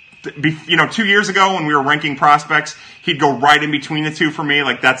to, 2 years ago when we were ranking prospects, he'd go right in between the two for me.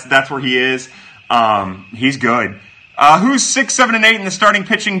 That's where he is. He's good. Who's 6, 7, and 8 in the starting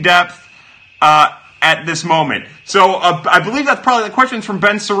pitching depth? At this moment. So I believe that's probably the questions from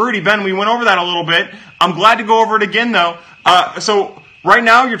Ben Cerruti. Ben, we went over that a little bit. I'm glad to go over it again, though. So right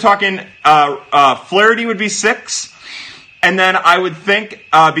now you're talking Flaherty would be 6. And then I would think,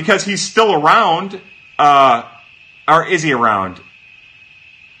 because he's still around, or is he around?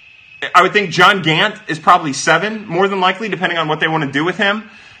 I would think John Gant is probably 7, more than likely, depending on what they want to do with him.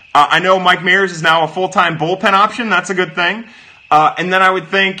 I know Mike Mears is now a full-time bullpen option. That's a good thing. And then I would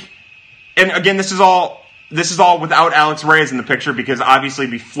think... And again, this is all without Alex Reyes in the picture because obviously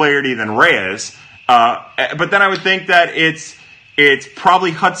it'd be Flaherty than Reyes. But then I would think that it's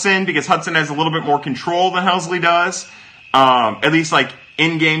probably Hudson because Hudson has a little bit more control than Helsley does, at least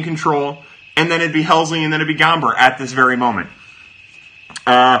in-game control. And then it'd be Helsley and then it'd be Gomber at this very moment.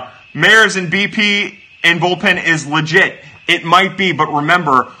 Mears and BP and bullpen is legit. It might be, but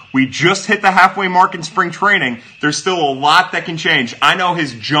remember, we just hit the halfway mark in spring training. There's still a lot that can change. I know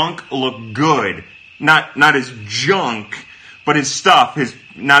his junk looked good. Not his junk, but his stuff. His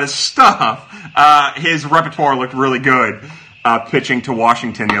repertoire looked really good pitching to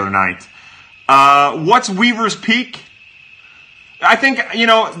Washington the other night. What's Weaver's peak? I think,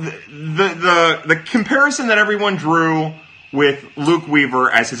 the comparison that everyone drew with Luke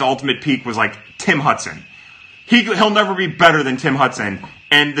Weaver as his ultimate peak was like Tim Hudson. He'll never be better than Tim Hudson,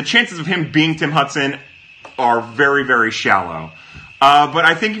 and the chances of him being Tim Hudson are very, very shallow. But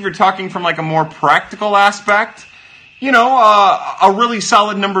I think if you're talking from like a more practical aspect, a really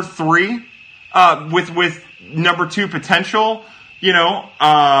solid number 3 with number 2 potential,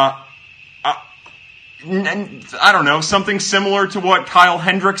 I don't know, something similar to what Kyle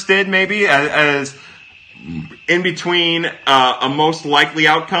Hendricks did maybe as in between a most likely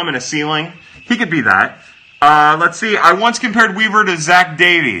outcome and a ceiling. He could be that. Let's see. I once compared Weaver to Zach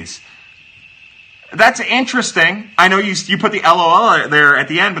Davies. That's interesting. I know you put the LOL there at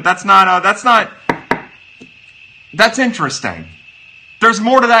the end, but that's interesting. There's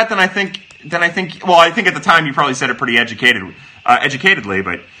more to that than I think. Well, I think at the time you probably said it pretty educatedly,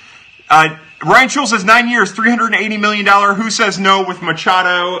 but Ryan Schultz says 9 years, $380 million. Who says no with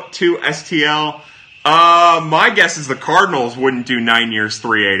Machado to STL? My guess is the Cardinals wouldn't do 9 years,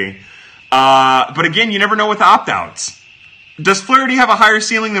 380. But again, you never know with opt-outs. Does Flaherty have a higher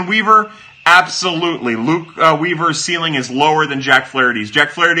ceiling than Weaver? Absolutely. Luke Weaver's ceiling is lower than Jack Flaherty's.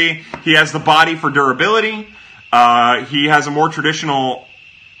 Jack Flaherty, he has the body for durability. He has a more traditional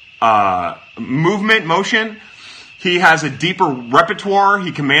motion. He has a deeper repertoire.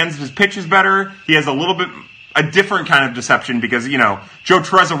 He commands his pitches better. He has a different kind of deception because, Joe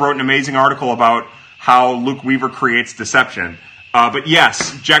Trezza wrote an amazing article about how Luke Weaver creates deception. But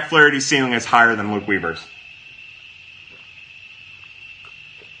yes, Jack Flaherty's ceiling is higher than Luke Weaver's.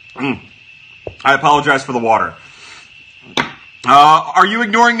 I apologize for the water. Are you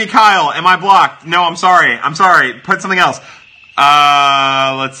ignoring me, Kyle? Am I blocked? No, I'm sorry. Put something else.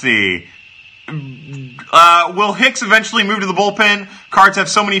 Let's see. Will Hicks eventually move to the bullpen? Cards have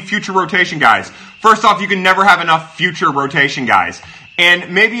so many future rotation guys. First off, you can never have enough future rotation guys.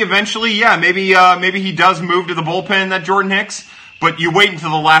 And maybe eventually, maybe he does move to the bullpen, that Jordan Hicks. But you wait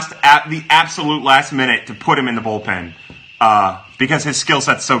until the absolute last minute to put him in the bullpen because his skill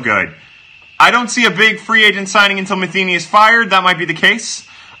set's so good. I don't see a big free agent signing until Matheny is fired. That might be the case.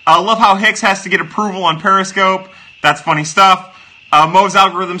 I love how Hicks has to get approval on Periscope. That's funny stuff. Mo's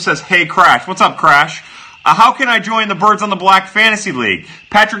algorithm says, hey, Crash. What's up, Crash? How can I join the Birds on the Black Fantasy League?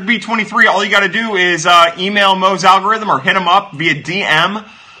 Patrick B23, all you got to do is email Mo's algorithm or hit him up via DM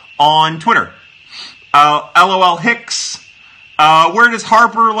on Twitter. LOL Hicks. Where does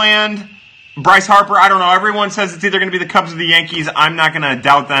Harper land? Bryce Harper, I don't know. Everyone says it's either going to be the Cubs or the Yankees. I'm not going to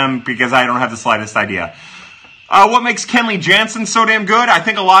doubt them because I don't have the slightest idea. What makes Kenley Jansen so damn good? I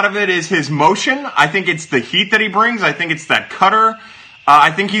think a lot of it is his motion. I think it's the heat that he brings. I think it's that cutter.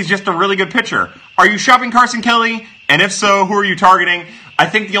 I think he's just a really good pitcher. Are you shopping Carson Kelly? And if so, who are you targeting? I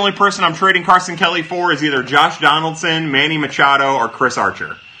think the only person I'm trading Carson Kelly for is either Josh Donaldson, Manny Machado, or Chris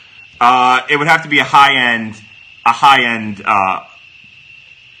Archer. It would have to be a high-end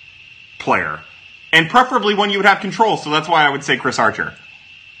player. And preferably one you would have control, so that's why I would say Chris Archer.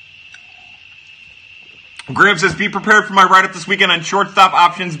 Graham says, be prepared for my write-up this weekend on shortstop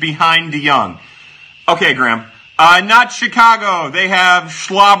options behind DeYoung. Okay, Graham. Not Chicago. They have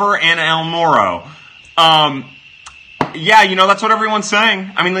Schlauber and Almoro. That's what everyone's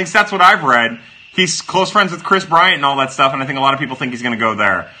saying. I mean, at least that's what I've read. He's close friends with Chris Bryant and all that stuff, and I think a lot of people think he's going to go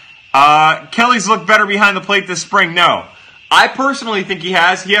there. Kelly's looked better behind the plate this spring. No. I personally think he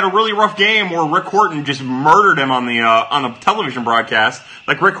has. He had a really rough game where Rick Horton just murdered him on the television broadcast.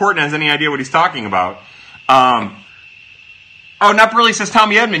 Like Rick Horton has any idea what he's talking about. Not really, says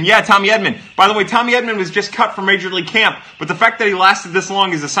Tommy Edman. Yeah, Tommy Edman. By the way, Tommy Edman was just cut from Major League Camp, but the fact that he lasted this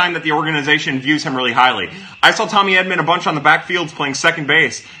long is a sign that the organization views him really highly. I saw Tommy Edman a bunch on the backfields playing second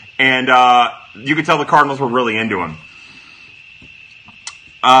base, and you could tell the Cardinals were really into him.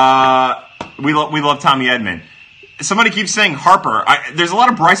 We love Tommy Edman. Somebody keeps saying Harper. There's a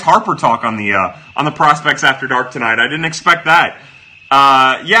lot of Bryce Harper talk on the Prospects After Dark tonight. I didn't expect that.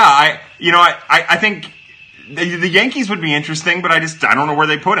 I think the Yankees would be interesting, but I don't know where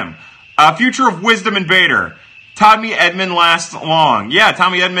they put him. Future of Wisdom and Bader. Tommy Edman lasts long. Yeah,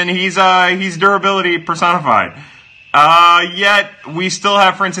 Tommy Edman, he's durability personified. Yet we still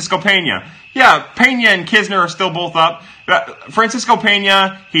have Francisco Pena. Yeah, Pena and Kisner are still both up. Francisco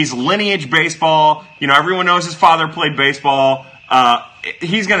Pena, he's lineage baseball. Everyone knows his father played baseball.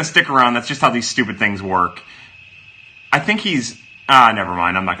 He's going to stick around. That's just how these stupid things work. I think he's... never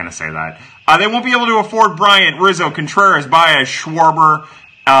mind. I'm not going to say that. They won't be able to afford Bryant, Rizzo, Contreras, Baez, Schwarber.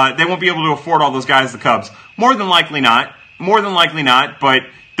 They won't be able to afford all those guys, the Cubs. More than likely not. But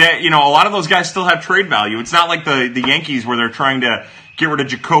a lot of those guys still have trade value. It's not like the Yankees where they're trying to get rid of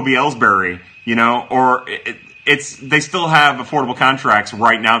Jacoby Ellsbury, or they still have affordable contracts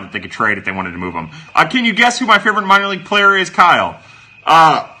right now that they could trade if they wanted to move them. Can you guess who my favorite minor league player is, Kyle?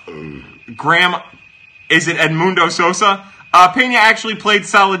 Graham, is it Edmundo Sosa? Pena actually played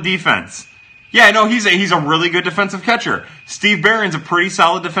solid defense. Yeah, no, he's a really good defensive catcher. Steve Barron's a pretty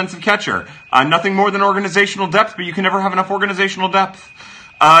solid defensive catcher. Nothing more than organizational depth, but you can never have enough organizational depth.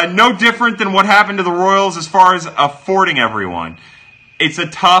 No different than what happened to the Royals as far as affording everyone. It's a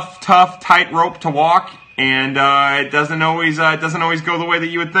tough tightrope to walk, and it doesn't always go the way that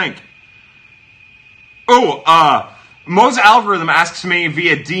you would think. Mo's algorithm asks me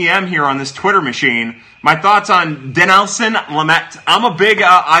via DM here on this Twitter machine my thoughts on Dinelson Lamet. I'm a big,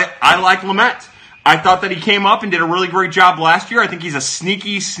 I like Lamet. I thought that he came up and did a really great job last year. I think he's a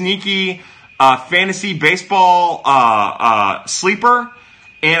sneaky fantasy baseball sleeper,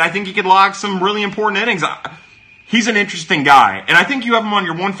 and I think he could log some really important innings. He's an interesting guy, and I think you have him on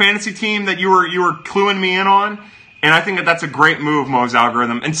your one fantasy team that you were cluing me in on, and I think that that's a great move, Mo's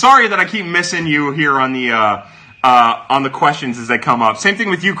algorithm. And sorry that I keep missing you here on the questions as they come up. Same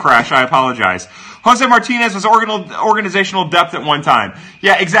thing with you, Crash. I apologize. Jose Martinez was organizational depth at one time.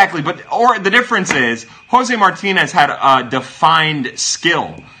 Yeah, exactly. But the difference is Jose Martinez had a defined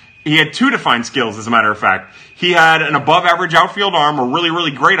skill. He had two defined skills, as a matter of fact. He had an above-average outfield arm, a really, really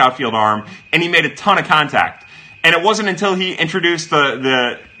great outfield arm, and he made a ton of contact. And it wasn't until he introduced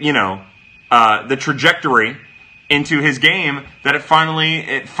the trajectory into his game that it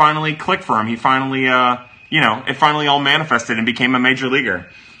finally clicked for him. He finally, it finally all manifested and became a major leaguer.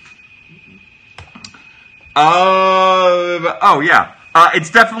 It's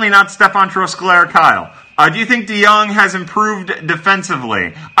definitely not Stefan Trosclair, Kyle. Do you think DeYoung has improved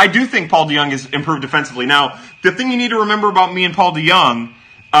defensively? I do think Paul DeYoung has improved defensively. Now, the thing you need to remember about me and Paul DeYoung,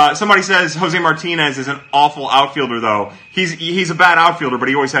 somebody says Jose Martinez is an awful outfielder, though. He's a bad outfielder, but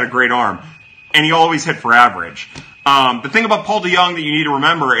he always had a great arm. And he always hit for average. The thing about Paul DeYoung that you need to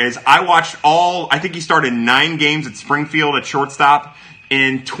remember is I think he started 9 games at Springfield at shortstop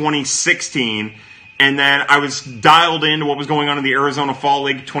in 2016. And then I was dialed into what was going on in the Arizona Fall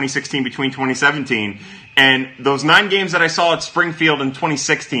League 2016 between 2017. And those 9 games that I saw at Springfield in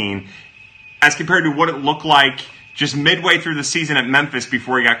 2016, as compared to what it looked like just midway through the season at Memphis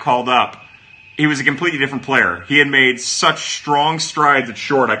before he got called up, he was a completely different player. He had made such strong strides at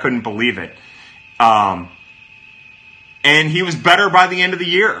short, I couldn't believe it. And he was better by the end of the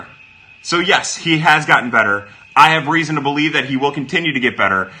year. So yes, he has gotten better. I have reason to believe that he will continue to get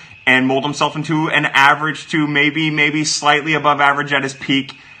better and mold himself into an average to maybe slightly above average at his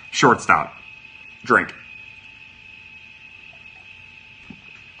peak shortstop. Drink.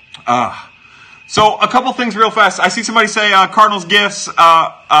 So a couple things real fast. I see somebody say Cardinals Gifts.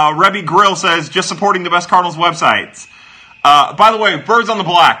 Rebby Grill says just supporting the best Cardinals websites. By the way, Birds on the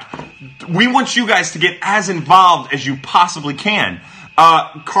Black, we want you guys to get as involved as you possibly can.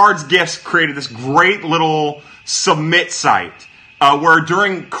 Cards Gifts created this great little submit site where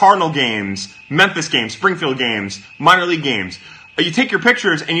during Cardinal games, Memphis games, Springfield games, minor league games, you take your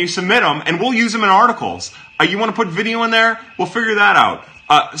pictures and you submit them, and we'll use them in articles. You want to put video in there? We'll figure that out.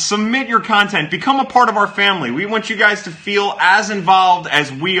 Submit your content. Become a part of our family. We want you guys to feel as involved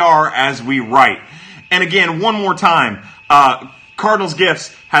as we are as we write. And again, one more time, Cardinals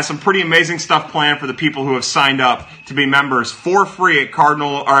Gifts has some pretty amazing stuff planned for the people who have signed up to be members for free at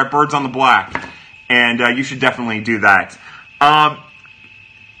at Birds on the Black. And you should definitely do that.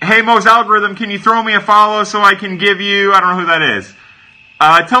 Hey, Mo's algorithm, can you throw me a follow so I can give you, I don't know who that is.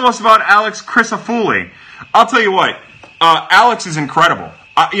 Tell us about Alex Crisafulli. I'll tell you what, Alex is incredible.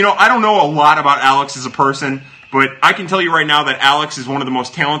 I don't know a lot about Alex as a person, but I can tell you right now that Alex is one of the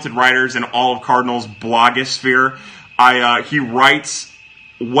most talented writers in all of Cardinals blogosphere. He writes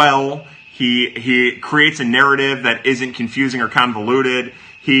well. He creates a narrative that isn't confusing or convoluted.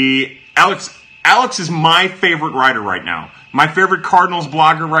 Alex is my favorite writer right now. My favorite Cardinals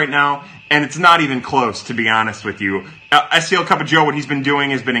blogger right now, and it's not even close, to be honest with you. STL Cup of Joe, what he's been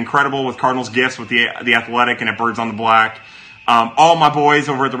doing has been incredible with Cardinals Gifts, with the Athletic, and at Birds on the Black. All my boys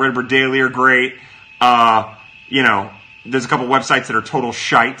over at the Redbird Daily are great. There's a couple websites that are total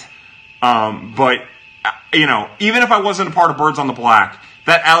shite. But even if I wasn't a part of Birds on the Black,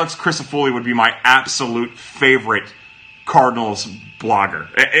 that Alex Crisafulli would be my absolute favorite Cardinals blogger.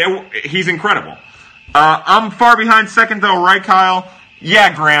 He's incredible. I'm far behind second though, right, Kyle?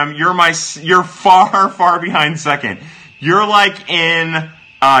 Yeah, Graham, you're far, far behind second. You're like in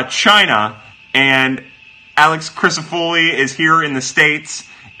China, and Alex Crisafulli is here in the States,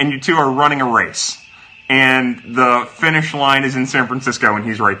 and you two are running a race. and the finish line is in San Francisco, and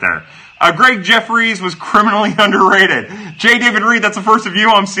he's right there. Greg Jeffries was criminally underrated. J. David Reed, that's the first of you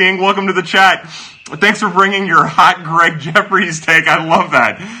I'm seeing. Welcome to the chat. Thanks for bringing your hot Greg Jeffries take. I love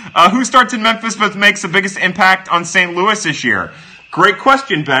that. Who starts in Memphis but makes the biggest impact on St. Louis this year? Great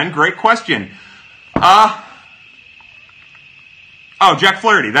question, Ben. Great question. Jack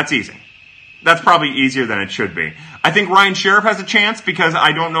Flaherty. That's easy. That's probably easier than it should be. I think Ryan Sheriff has a chance because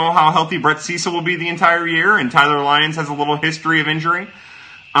I don't know how healthy Brett Cecil will be the entire year, and Tyler Lyons has a little history of injury.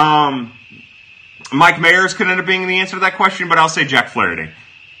 Mike Mayers could end up being the answer to that question, but I'll say Jack Flaherty.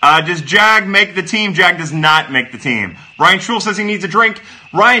 Does Jag make the team? Jag does not make the team. Ryan Schul says he needs a drink.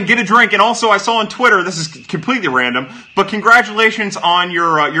 Ryan, get a drink. And also, I saw on Twitter, this is completely random, but congratulations on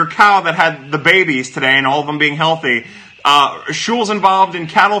your cow that had the babies today and all of them being healthy. Schul's involved in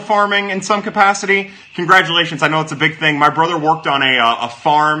cattle farming in some capacity. Congratulations. I know it's a big thing. My brother worked on a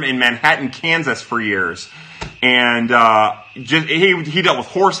farm in Manhattan, Kansas for years. And he dealt with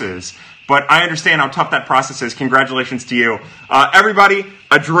horses. But I understand how tough that process is. Congratulations to you. Everybody,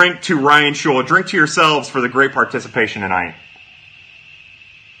 a drink to Ryan Schul. A drink to yourselves for the great participation tonight.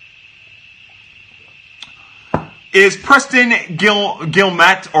 Is Preston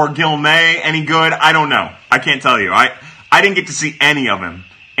Gilmet or Gilmay any good? I don't know. I can't tell you. I didn't get to see any of him.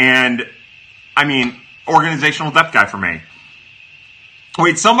 And, I mean, organizational depth guy for me.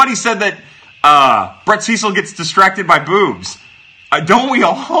 Wait, somebody said that Brett Cecil gets distracted by boobs. Don't we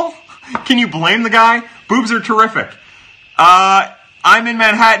all? Can you blame the guy? Boobs are terrific. I'm in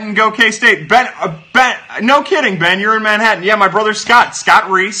Manhattan. Go K-State. Ben, no kidding, Ben. You're in Manhattan. Yeah, my brother Scott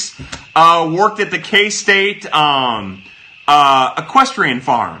Reese, worked at the K-State equestrian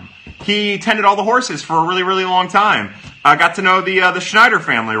farm. He tended all the horses for a really, really long time. I got to know the Schneider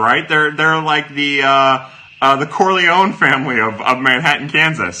family, right? They're like the Corleone family of Manhattan,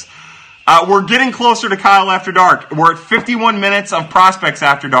 Kansas. We're getting closer to Kyle After Dark. We're at 51 minutes of Prospects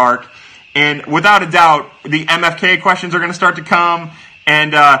After Dark. And without a doubt, the MFK questions are going to start to come.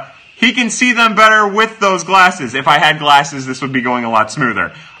 And he can see them better with those glasses. If I had glasses, this would be going a lot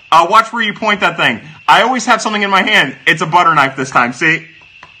smoother. Watch where you point that thing. I always have something in my hand. It's a butter knife this time. See?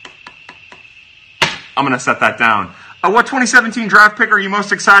 I'm going to set that down. What 2017 draft pick are you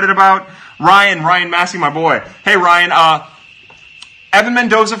most excited about? Ryan Massey, my boy. Hey, Ryan. Evan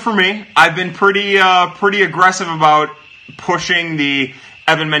Mendoza for me. I've been pretty aggressive about pushing the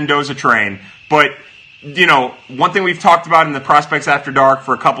Evan Mendoza train. But, you know, one thing we've talked about in the Prospects After Dark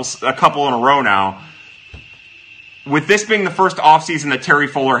for a couple in a row now, with this being the first offseason that Terry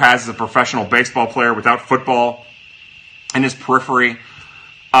Fuller has as a professional baseball player without football in his periphery,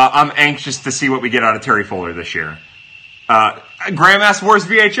 I'm anxious to see what we get out of Terry Fuller this year. Graham asks, where's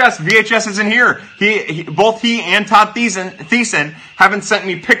VHS? VHS isn't here. Both he and Todd Thiessen haven't sent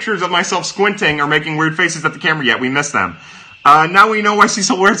me pictures of myself squinting or making weird faces at the camera yet. We missed them. Now we know why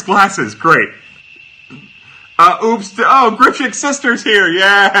Cecil wears glasses. Great. Gripchick Sister's here.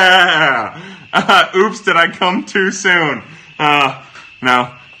 Yeah. Oops, did I come too soon?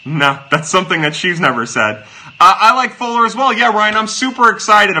 No, that's something that she's never said. I like Fuller as well. Yeah, Ryan, I'm super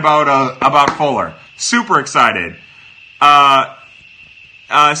excited about Fuller. Super excited.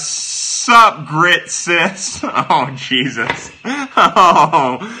 Sup, grit, sis. Oh, Jesus.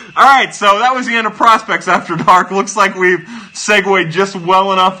 Oh. All right, so that was the end of Prospects After Dark. Looks like we've segued just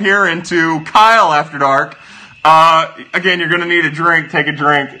well enough here into Kyle After Dark. Again, you're going to need a drink. Take a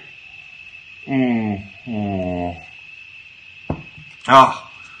drink. Oh,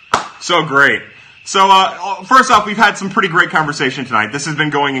 so great. So, first off, we've had some pretty great conversation tonight. This has been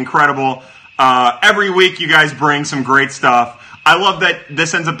going incredible. Every week you guys bring some great stuff. I love that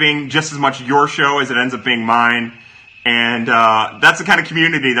this ends up being just as much your show as it ends up being mine. And that's the kind of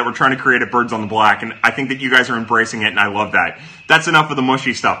community that we're trying to create at Birds on the Black. And I think that you guys are embracing it, and I love that. That's enough of the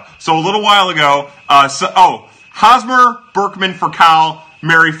mushy stuff. So a little while ago, Hosmer, Berkman for Kyle,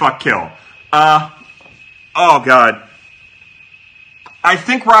 marry, fuck, kill. Oh, God. I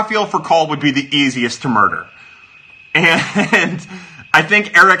think Rafael Furcal would be the easiest to murder. And I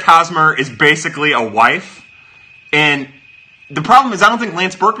think Eric Hosmer is basically a wife. And the problem is I don't think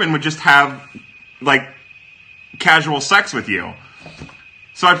Lance Berkman would just have, like, casual sex with you.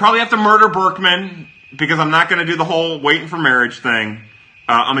 So I'd probably have to murder Berkman because I'm not going to do the whole waiting for marriage thing.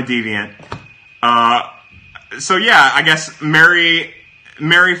 I'm a deviant. So, yeah, I guess marry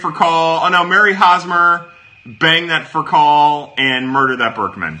Furcal. Oh, no, marry Hosmer, bang that Furcal, and murder that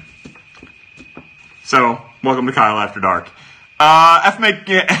Berkman. So, welcome to Kyle After Dark.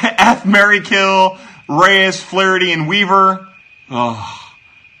 F, marry, kill, Reyes, Flaherty, and Weaver. Oh.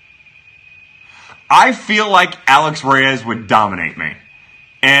 I feel like Alex Reyes would dominate me.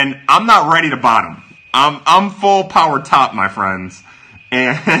 And I'm not ready to bottom. I'm full power top, my friends.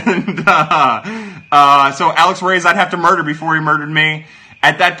 And so Alex Reyes, I'd have to murder before he murdered me.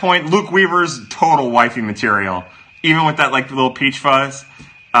 At that point, Luke Weaver's total wifey material, even with that like little peach fuzz.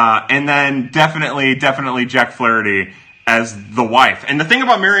 And then definitely Jack Flaherty as the wife. And the thing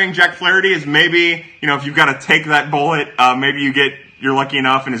about marrying Jack Flaherty is maybe, if you've got to take that bullet, maybe you're lucky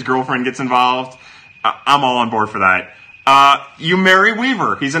enough and his girlfriend gets involved. I'm all on board for that. You marry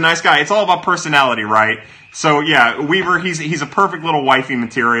Weaver. He's a nice guy. It's all about personality, right? So yeah, Weaver, he's a perfect little wifey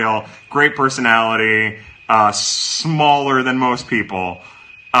material. Great personality. Smaller than most people.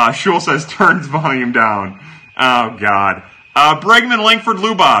 Shul says turns volume down. Oh God. Bregman, Langford,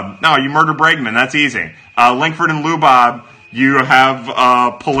 Lubob. No, you murder Bregman. That's easy. Langford and Lubob, you have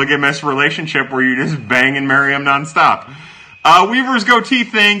a polygamous relationship where you just bang and marry him nonstop. Weaver's goatee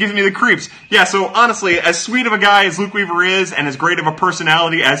thing gives me the creeps. Yeah, so honestly, as sweet of a guy as Luke Weaver is, and as great of a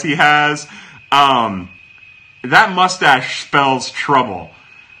personality as he has, that mustache spells trouble.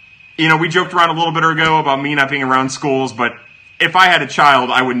 We joked around a little bit ago about me not being around schools, but if I had a child,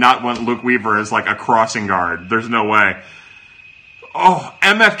 I would not want Luke Weaver as like a crossing guard. There's no way. Oh,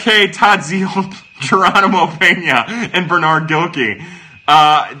 MFK, Todd Zeal, Geronimo Pena, and Bernard Gilkey.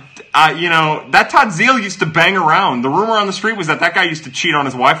 That Todd Zeal used to bang around. The rumor on the street was that guy used to cheat on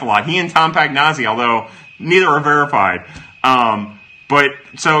his wife a lot. He and Tom Pagnazzi, although neither are verified.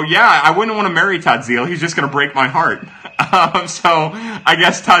 So yeah, I wouldn't want to marry Todd Zeal. He's just going to break my heart. So I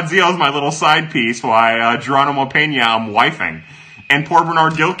guess Todd Zeal is my little side piece while Geronimo Pena I'm wifing. And poor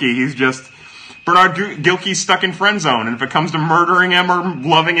Bernard Gilkey, Bernard Gilkey's stuck in friend zone. And if it comes to murdering him or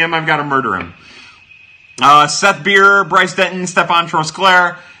loving him, I've got to murder him. Seth Beer, Bryce Denton, Stefan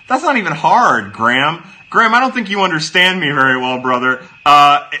Trosclair. That's not even hard, Graham. Graham, I don't think you understand me very well, brother.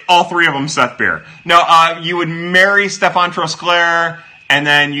 All three of them, Seth Beer. No, you would marry Stefan Trosclair, and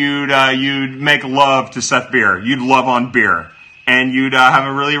then you'd make love to Seth Beer. You'd love on beer, and you'd have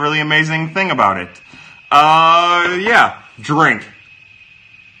a really, really amazing thing about it. Yeah, drink.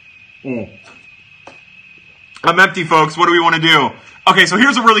 I'm empty, folks. What do we want to do? Okay, so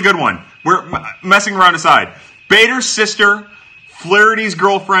here's a really good one. We're messing around aside. Bader's sister, Flaherty's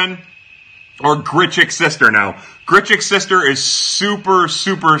girlfriend, or Gritchick's sister. Now, Gritchick's sister is super,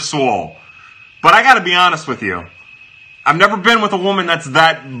 super swole. But I got to be honest with you. I've never been with a woman that's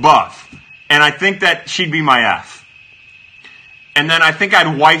that buff. And I think that she'd be my F. And then I think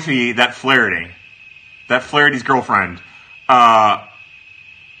I'd wifey that Flaherty. That Flaherty's girlfriend.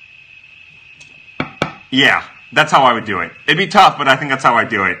 Yeah, that's how I would do it. It'd be tough, but I think that's how I'd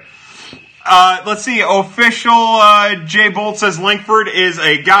do it. Let's see. Official Jay Bolt says Langford is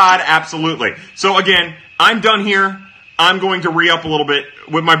a god. Absolutely. So again, I'm done here. I'm going to re-up a little bit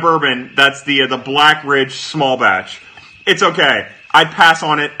with my bourbon. That's the Black Ridge small batch. It's okay. I'd pass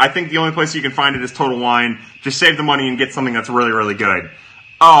on it. I think the only place you can find it is Total Wine. Just save the money and get something that's really, really good.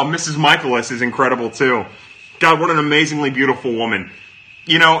 Oh, Mrs. Michaelis is incredible too. God, what an amazingly beautiful woman.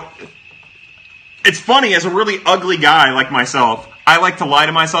 It's funny, as a really ugly guy like myself, I like to lie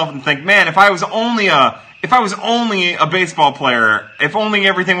to myself and think, man, if I was only a baseball player, if only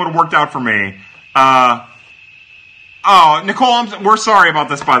everything would have worked out for me. Nicole, we're sorry about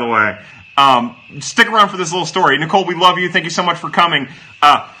this, by the way. Stick around for this little story. Nicole, we love you. Thank you so much for coming.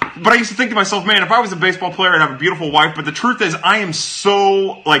 But I used to think to myself, man, if I was a baseball player, I'd have a beautiful wife. But the truth is, I am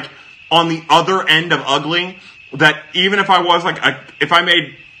so, on the other end of ugly that even if I was, if I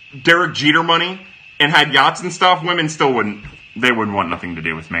made Derek Jeter money and had yachts and stuff, women still wouldn't want nothing to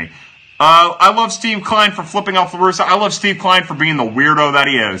do with me. I love Steve Klein for flipping off La Russa. I love Steve Klein for being the weirdo that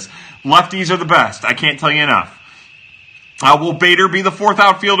he is. Lefties are the best. I can't tell you enough. Will Bader be the fourth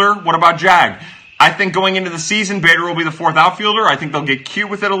outfielder? What about Jag? I think going into the season, Bader will be the fourth outfielder. I think they'll get cute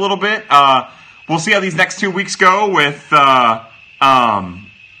with it a little bit. We'll see how these next 2 weeks go with...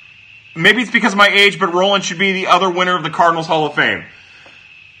 maybe it's because of my age, but Roland should be the other winner of the Cardinals Hall of Fame.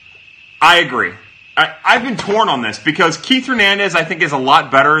 I agree. I've been torn on this because Keith Hernandez, I think, is a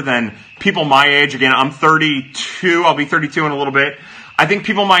lot better than people my age. Again, I'm 32. I'll be 32 in a little bit. I think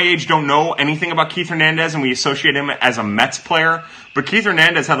people my age don't know anything about Keith Hernandez, and we associate him as a Mets player. But Keith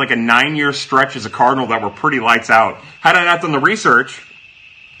Hernandez had a 9-year stretch as a Cardinal that were pretty lights out. Had I not done the research,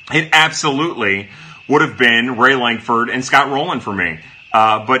 it absolutely would have been Ray Langford and Scott Rowland for me.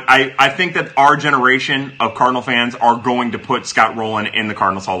 But I think that our generation of Cardinal fans are going to put Scott Rowland in the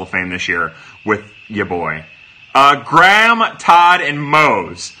Cardinals Hall of Fame this year with ya boy. Graham, Todd, and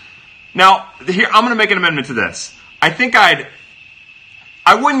Mose. Now, here I'm going to make an amendment to this. I think I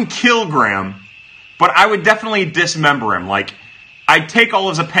wouldn't kill Graham, but I would definitely dismember him. I'd take all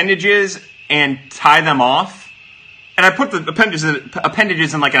his appendages and tie them off, and I put the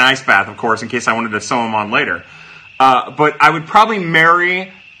appendages in like an ice bath, of course, in case I wanted to sew them on later. But I would probably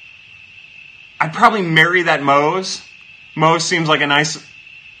marry. I'd probably marry that Mose. Mose seems like a nice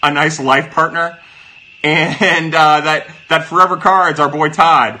life partner, and that Forever Cards, our boy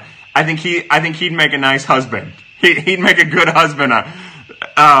Todd. I think he'd make a nice husband. He'd make a good husband.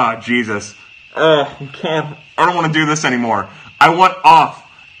 Jesus. I don't want to do this anymore. I want off.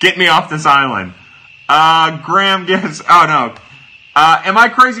 Get me off this island. Graham gives. Oh no. Am I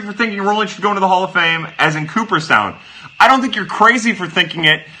crazy for thinking Roland should go into the Hall of Fame, as in Cooperstown? I don't think you're crazy for thinking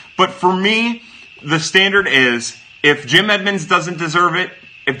it, but for me, the standard is if Jim Edmonds doesn't deserve it,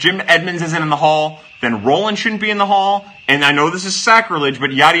 if Jim Edmonds isn't in the Hall, then Roland shouldn't be in the Hall. And I know this is sacrilege,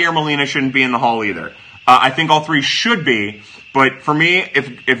 but Yadier Molina shouldn't be in the Hall either. I think all three should be, but for me,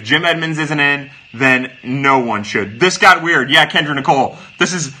 if Jim Edmonds isn't in, then no one should. This got weird. Yeah, Kendra Nicole.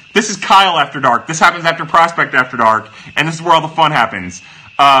 This is Kyle After Dark. This happens after Prospect After Dark, and this is where all the fun happens.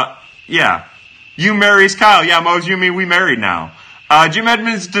 Yeah. You marries Kyle. Yeah, Mose, you and me, we married now. Jim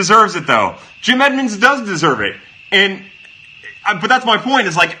Edmonds deserves it, though. Jim Edmonds does deserve it. But that's my point,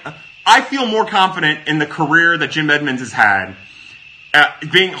 is like, I feel more confident in the career that Jim Edmonds has had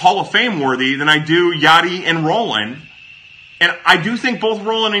being Hall of Fame worthy than I do Yadi and Roland. And I do think both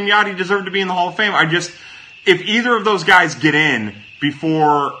Roland and Yadi deserve to be in the Hall of Fame. If either of those guys get in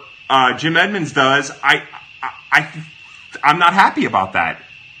before Jim Edmonds does, I'm not happy about that.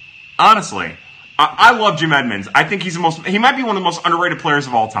 Honestly. I love Jim Edmonds. I think he might be one of the most underrated players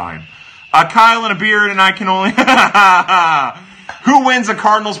of all time. Kyle and a beard, and I can only... Who wins a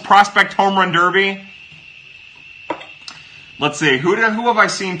Cardinals prospect home run derby? Let's see. Who have I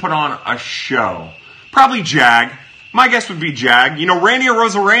seen put on a show? Probably Jag. My guess would be Jag. You know, Randy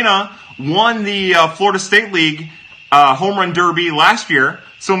Arozarena won the Florida State League home run derby last year,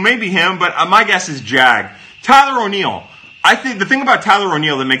 so maybe him, but my guess is Jag. Tyler O'Neill. I think the thing about Tyler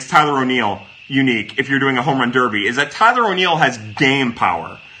O'Neill that makes Tyler O'Neill unique, if you're doing a home run derby, is that Tyler O'Neill has game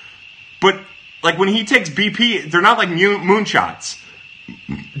power. But like when he takes BP, they're not like moonshots.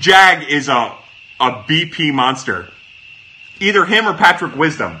 Jag is a BP monster. Either him or Patrick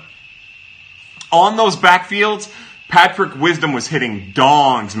Wisdom. On those backfields, Patrick Wisdom was hitting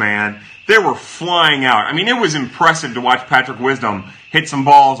dongs, man. They were flying out. I mean, it was impressive to watch Patrick Wisdom hit some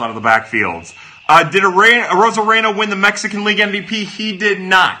balls out of the backfields. Did Arozarena win the Mexican League MVP? He did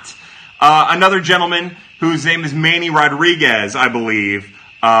not. Another gentleman whose name is Manny Rodriguez, I believe,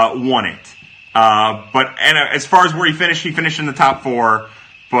 won it. But as far as where he finished in the top 4,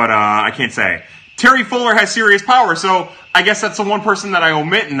 but I can't say. Terry Fuller has serious power, so I guess that's the one person that I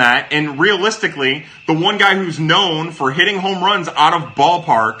omit in that. And realistically, the one guy who's known for hitting home runs out of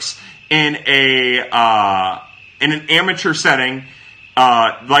ballparks in an amateur setting,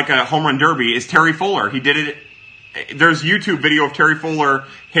 like a home run derby, is Terry Fuller. He did it. There's YouTube video of Terry Fuller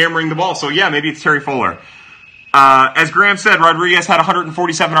hammering the ball. So yeah, maybe it's Terry Fuller. As Graham said, Rodriguez had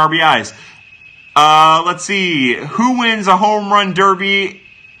 147 RBIs. Let's see. Who wins a home run derby?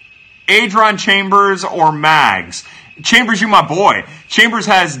 Adron Chambers or Mags? Chambers, you my boy. Chambers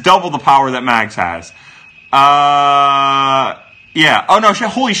has double the power that Mags has. Yeah. Oh, no.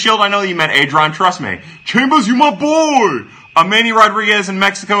 Holy Shield, I know that you meant Adron. Trust me. Chambers, you my boy. Manny Rodriguez in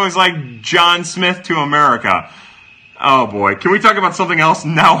Mexico is like John Smith to America. Oh, boy. Can we talk about something else?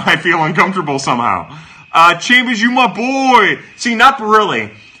 Now I feel uncomfortable somehow. Chambers, you my boy. See, Not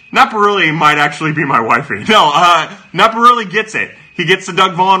Barilli. Not Barilli might actually be my wifey. No, Not Barilli gets it. He gets the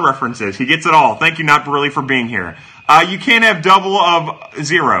Doug Vaughn references. He gets it all. Thank you, Not Barilli, for being here. You can't have double of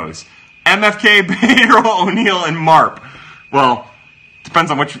zeros. MFK, Pedro, O'Neill, and Marp. Well, depends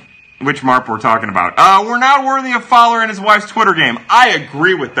on which Marp we're talking about. We're not worthy of Fowler and his wife's Twitter game. I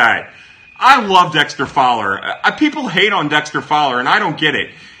agree with that. I love Dexter Fowler. People hate on Dexter Fowler, and I don't get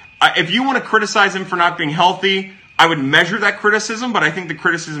it. If you want to criticize him for not being healthy, I would measure that criticism, but I think the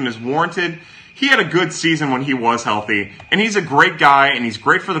criticism is warranted. He had a good season when he was healthy, and he's a great guy, and he's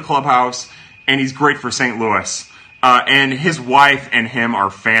great for the clubhouse, and he's great for St. Louis. And his wife and him are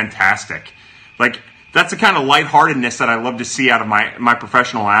fantastic. Like, that's the kind of lightheartedness that I love to see out of my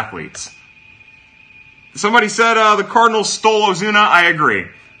professional athletes. Somebody said the Cardinals stole Ozuna. I agree.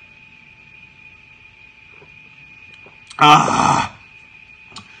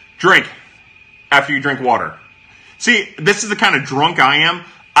 Drink after you drink water. See, this is the kind of drunk I am.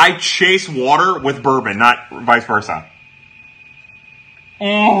 I chase water with bourbon, not vice versa.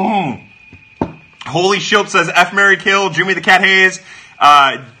 Holy Shield says F. Mary Kill, Jimmy the Cat Hayes,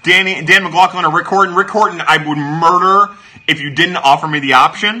 Dan McLaughlin, or Rick Horton. Rick Horton, I would murder if you didn't offer me the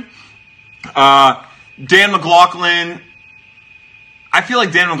option. Dan McLaughlin, I feel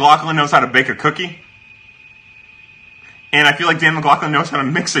like Dan McLaughlin knows how to bake a cookie. and I feel like Dan McLaughlin knows how to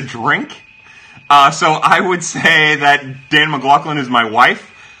mix a drink. So I would say that Dan McLaughlin is my wife.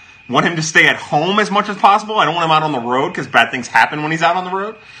 Want him to stay at home as much as possible. I don't want him out on the road because bad things happen when he's out on the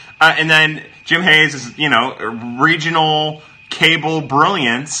road. And then Jim Hayes is, regional cable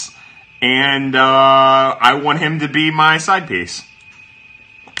brilliance, and I want him to be my side piece.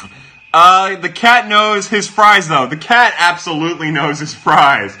 The cat knows his fries, though. The cat absolutely knows his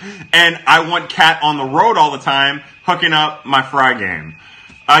fries. And I want Cat on the road all the time, hooking up my fry game.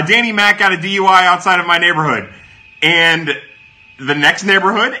 Danny Mac got a DUI outside of my neighborhood. And the next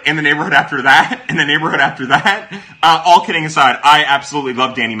neighborhood, and the neighborhood after that, and the neighborhood after that. All kidding aside, I absolutely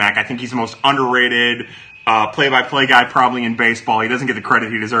love Danny Mac. I think he's the most underrated play-by-play guy probably in baseball. He doesn't get the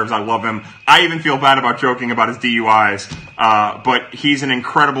credit he deserves. I love him. I even feel bad about joking about his DUIs. But he's an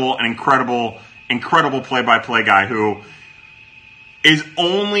incredible play-by-play guy who is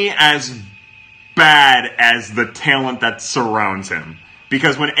only as bad as the talent that surrounds him.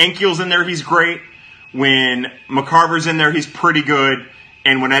 Because when Ankiel's in there, he's great. When McCarver's in there, he's pretty good.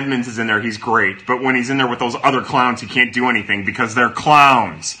 And when Edmonds is in there, he's great. But when he's in there with those other clowns, he can't do anything because they're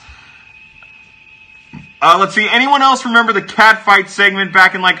clowns. Let's see. Anyone else remember the cat fight segment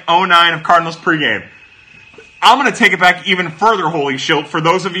back in 2009 of Cardinals pregame? I'm going to take it back even further, Holy Shield, for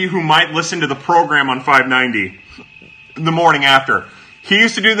those of you who might listen to the program on 590 the morning after. He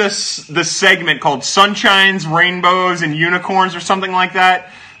used to do this segment called Sunshines, Rainbows, and Unicorns or something like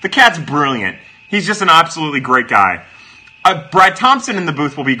that. The cat's brilliant. He's just an absolutely great guy. Brad Thompson in the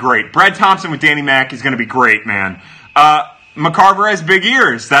booth will be great. Brad Thompson with Danny Mac is going to be great, man. McCarver has big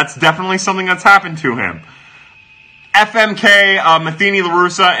ears. That's definitely something that's happened to him. FMK, Matheny, La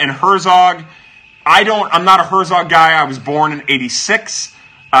Russa, and Herzog. I'm not a Herzog guy. I was born in 86.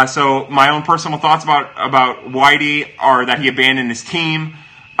 So my own personal thoughts about Whitey are that he abandoned his team.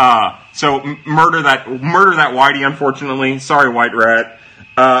 So murder that Whitey, unfortunately. Sorry, White Rat.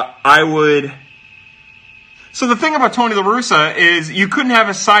 So the thing about Tony La Russa is you couldn't have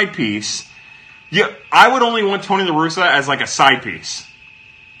a side piece. I would only want Tony La Russa as a side piece.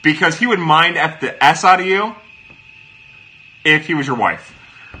 Because he would mind F the S out of you if he was your wife.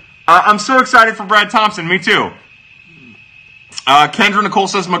 I'm so excited for Brad Thompson. Me too. Kendra Nicole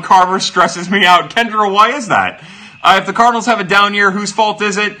says McCarver stresses me out. Kendra, why is that? If the Cardinals have a down year, whose fault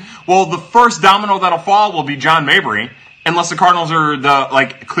is it? Well, the first domino that'll fall will be John Mabry, unless the Cardinals are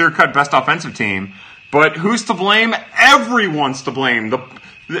the clear-cut best offensive team. But who's to blame? Everyone's to blame.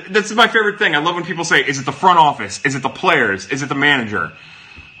 This is my favorite thing. I love when people say, is it the front office? Is it the players? Is it the manager?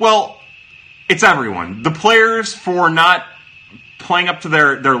 Well, it's everyone. The players for not playing up to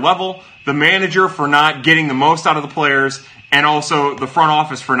their level, the manager for not getting the most out of the players, and also the front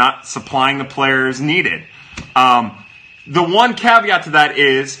office for not supplying the players needed. The one caveat to that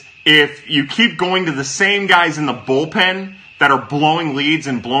is if you keep going to the same guys in the bullpen that are blowing leads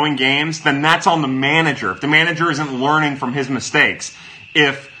and blowing games, then that's on the manager. If the manager isn't learning from his mistakes,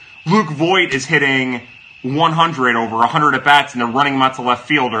 if Luke Voit is hitting 100 over 100 at bats and they're running him out to left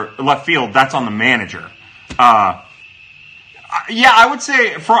field, that's on the manager. I would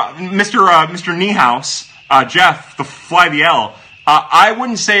say for Mr. Niehaus, Jeff, the Fly the L, I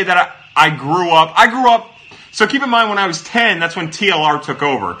wouldn't say that I grew up. So keep in mind when I was 10, that's when TLR took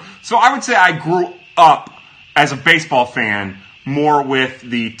over. So I would say I grew up as a baseball fan more with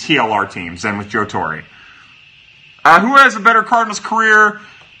the TLR teams than with Joe Torre. Who has a better Cardinals career?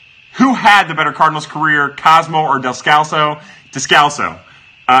 Who had the better Cardinals career, Cosmo or Descalso? Descalso.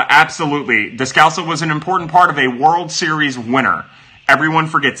 Absolutely. Descalso was an important part of a World Series winner. Everyone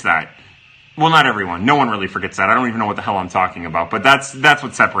forgets that. Well, not everyone. No one really forgets that. I don't even know what the hell I'm talking about, but that's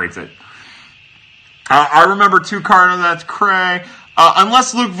what separates it. I remember two Cardinals. That's cray.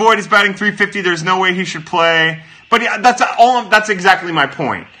 Unless Luke Voit is batting .350, there's no way he should play. But yeah, that's exactly my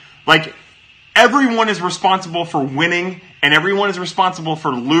point. Everyone is responsible for winning, and everyone is responsible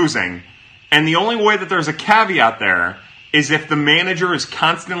for losing. And the only way that there's a caveat there is if the manager is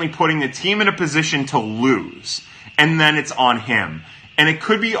constantly putting the team in a position to lose, and then it's on him. And it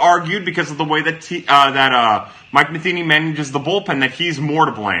could be argued because of the way that Mike Matheny manages the bullpen that he's more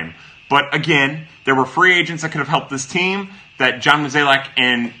to blame. But again, there were free agents that could have helped this team that John Mozeliak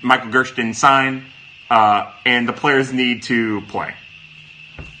and Michael Gersh didn't sign, and the players need to play.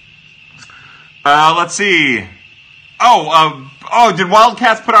 Let's see. Did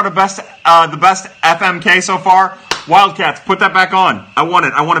Wildcats put out the best FMK so far? Wildcats, put that back on. I want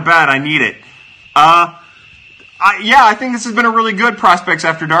it. I want it bad. I need it. I think this has been a really good Prospects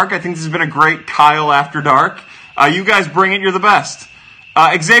After Dark. I think this has been a great Kyle After Dark. You guys bring it. You're the best.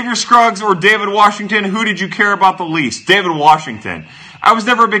 Xavier Scruggs or David Washington, who did you care about the least? David Washington. I was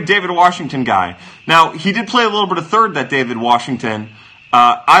never a big David Washington guy. Now, he did play a little bit of third, that David Washington.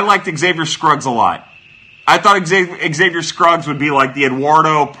 I liked Xavier Scruggs a lot. I thought Xavier Scruggs would be like the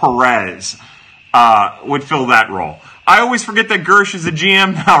Eduardo Perez, would fill that role. I always forget that Gersh is a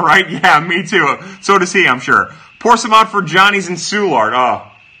GM now, right? Yeah, me too. So does he, I'm sure. Pour some out for Johnny's and Soulard.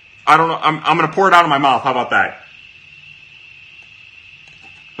 I don't know. I'm going to pour it out of my mouth. How about that?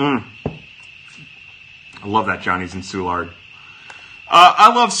 I love that Johnny's and Soulard.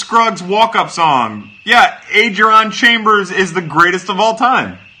 I love Scruggs' walk-up song. Yeah, Adrian Chambers is the greatest of all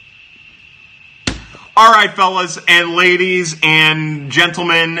time. All right, fellas and ladies and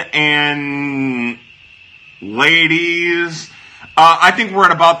gentlemen and ladies. I think we're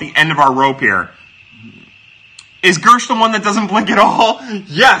at about the end of our rope here. Is Gersh the one that doesn't blink at all?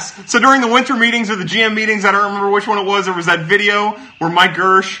 Yes. So during the winter meetings or the GM meetings, I don't remember which one it was, there was that video where Mike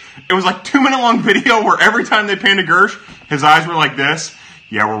Gersh, it was like 2-minute long video where every time they panned to Gersh, his eyes were like this.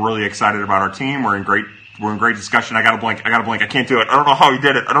 Yeah, we're really excited about our team. We're in great discussion. I gotta blink. I can't do it. I don't know how he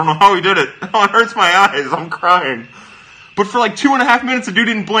did it. Oh, it hurts my eyes. I'm crying. But for like 2.5 minutes, the dude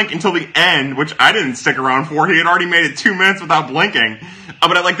didn't blink until the end, which I didn't stick around for. He had already made it 2 minutes without blinking.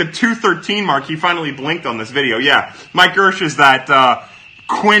 But at like the 2:13 mark, he finally blinked on this video. Yeah, Mike Gersh is that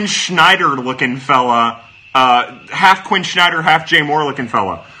Quinn Schneider-looking fella, half Quinn Schneider, half Jay Moore-looking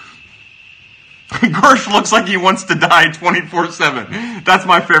fella. Gersh looks like he wants to die 24/7. That's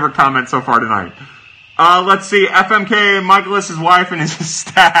my favorite comment so far tonight. Let's see, FMK, Michaelis, his wife, and his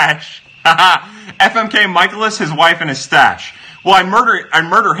stash. FMK, Michaelis, his wife, and his stash. Well, I'd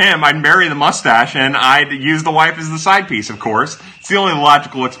murder him, I'd marry the mustache, and I'd use the wife as the side piece, of course. It's the only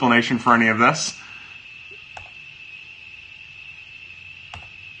logical explanation for any of this.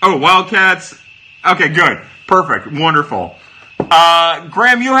 Oh, Wildcats. Okay, good. Perfect. Wonderful.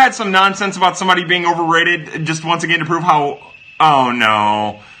 Graham, you had some nonsense about somebody being overrated, just once again to prove how... Oh,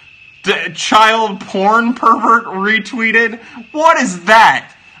 no. Child porn pervert retweeted? What is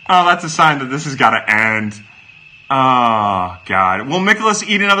that? Oh, that's a sign that this has got to end. Oh, God. Will Nicholas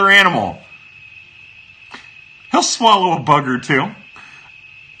eat another animal? He'll swallow a bug or two.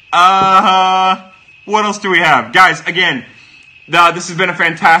 What else do we have? Guys, again, this has been a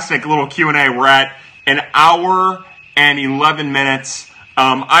fantastic little Q&A. We're at an hour and 11 minutes.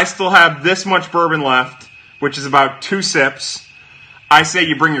 I still have this much bourbon left, which is about 2 sips. I say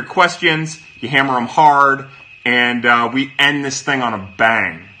you bring your questions, you hammer them hard, and we end this thing on a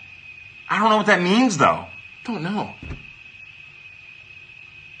bang. I don't know what that means, though. Don't know.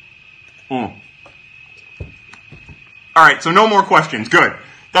 All right, so no more questions. Good.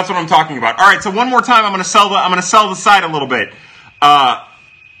 That's what I'm talking about. All right, so one more time, I'm going to sell the site a little bit.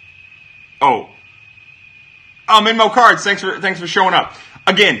 Minmo Cards, thanks for showing up.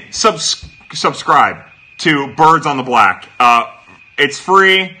 Again, subscribe to Birds on the Black. It's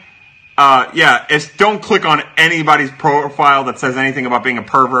free. Don't click on anybody's profile that says anything about being a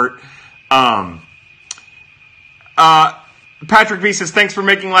pervert. Patrick V says, thanks for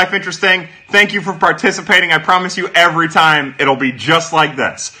making life interesting. Thank you for participating. I promise you every time it'll be just like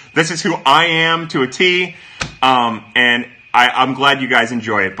this. This is who I am to a T. And I'm glad you guys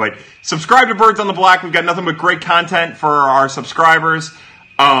enjoy it. But subscribe to Birds on the Black. We've got nothing but great content for our subscribers.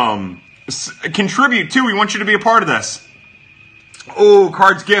 Contribute, too. We want you to be a part of this. Oh,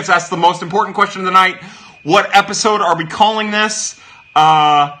 Cards Gifts. That's the most important question of the night. What episode are we calling this?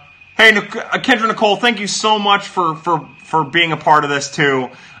 Hey, Kendra Nicole, thank you so much for being a part of this, too.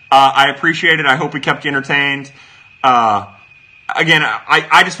 I appreciate it. I hope we kept you entertained. Again,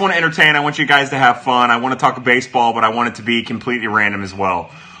 I just want to entertain. I want you guys to have fun. I want to talk baseball, but I want it to be completely random as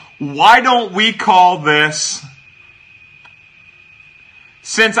well. Why don't we call this,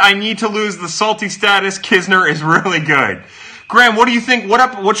 since I need to lose the salty status, Kisner is really good. Graham, what do you think?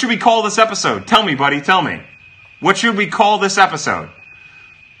 What should we call this episode? Tell me, buddy. Tell me. What should we call this episode?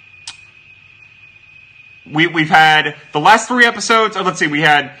 We've had the last 3 episodes. Let's see. We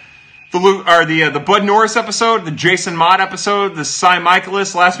had the Bud Norris episode, the Jason Mott episode, the Cy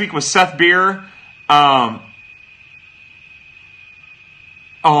Michaelis. Last week was Seth Beer. Oh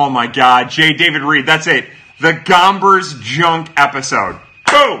my God, J. David Reed. That's it. The Gombers Junk episode.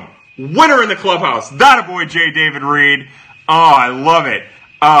 Boom! Winner in the clubhouse. That a boy, J. David Reed. Oh, I love it.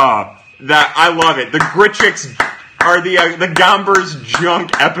 I love it. The Gritchicks are the Gombers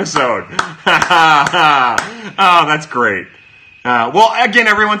Junk episode. Oh, that's great. Well, again,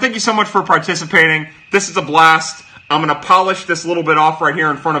 everyone, thank you so much for participating. This is a blast. I'm going to polish this little bit off right here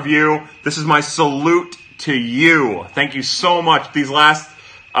in front of you. This is my salute to you. Thank you so much. These last,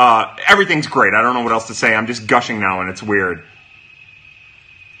 everything's great. I don't know what else to say. I'm just gushing now, and it's weird.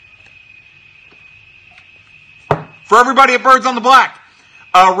 For everybody at Birds on the Black,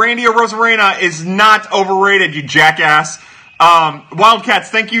 Randy Rosarena is not overrated, you jackass. Wildcats,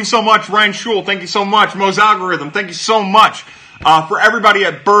 thank you so much. Ryan Schul, thank you so much. Mo's Algorithm, thank you so much. For everybody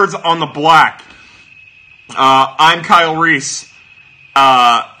at Birds on the Black, I'm Kyle Reese.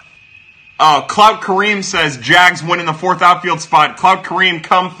 Clout Kareem says Jags win in the 4th outfield spot. Clout Kareem,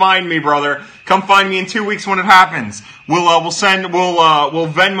 come find me, brother. Come find me in 2 weeks when it happens. We'll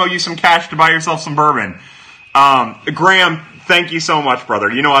Venmo you some cash to buy yourself some bourbon. Graham, thank you so much,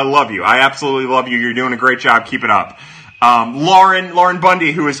 brother. You know I love you. I absolutely love you. You're doing a great job. Keep it up. Lauren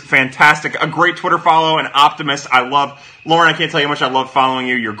Bundy, who is fantastic, a great Twitter follow, an optimist. I love Lauren. I can't tell you how much I love following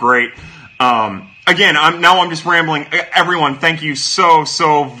you. You're great. Again, I'm just rambling. Everyone, thank you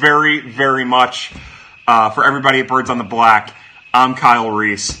so very, very much for everybody at Birds on the Black. I'm Kyle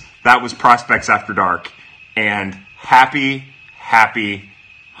Reese. That was Prospects After Dark, and happy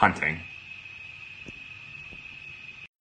hunting.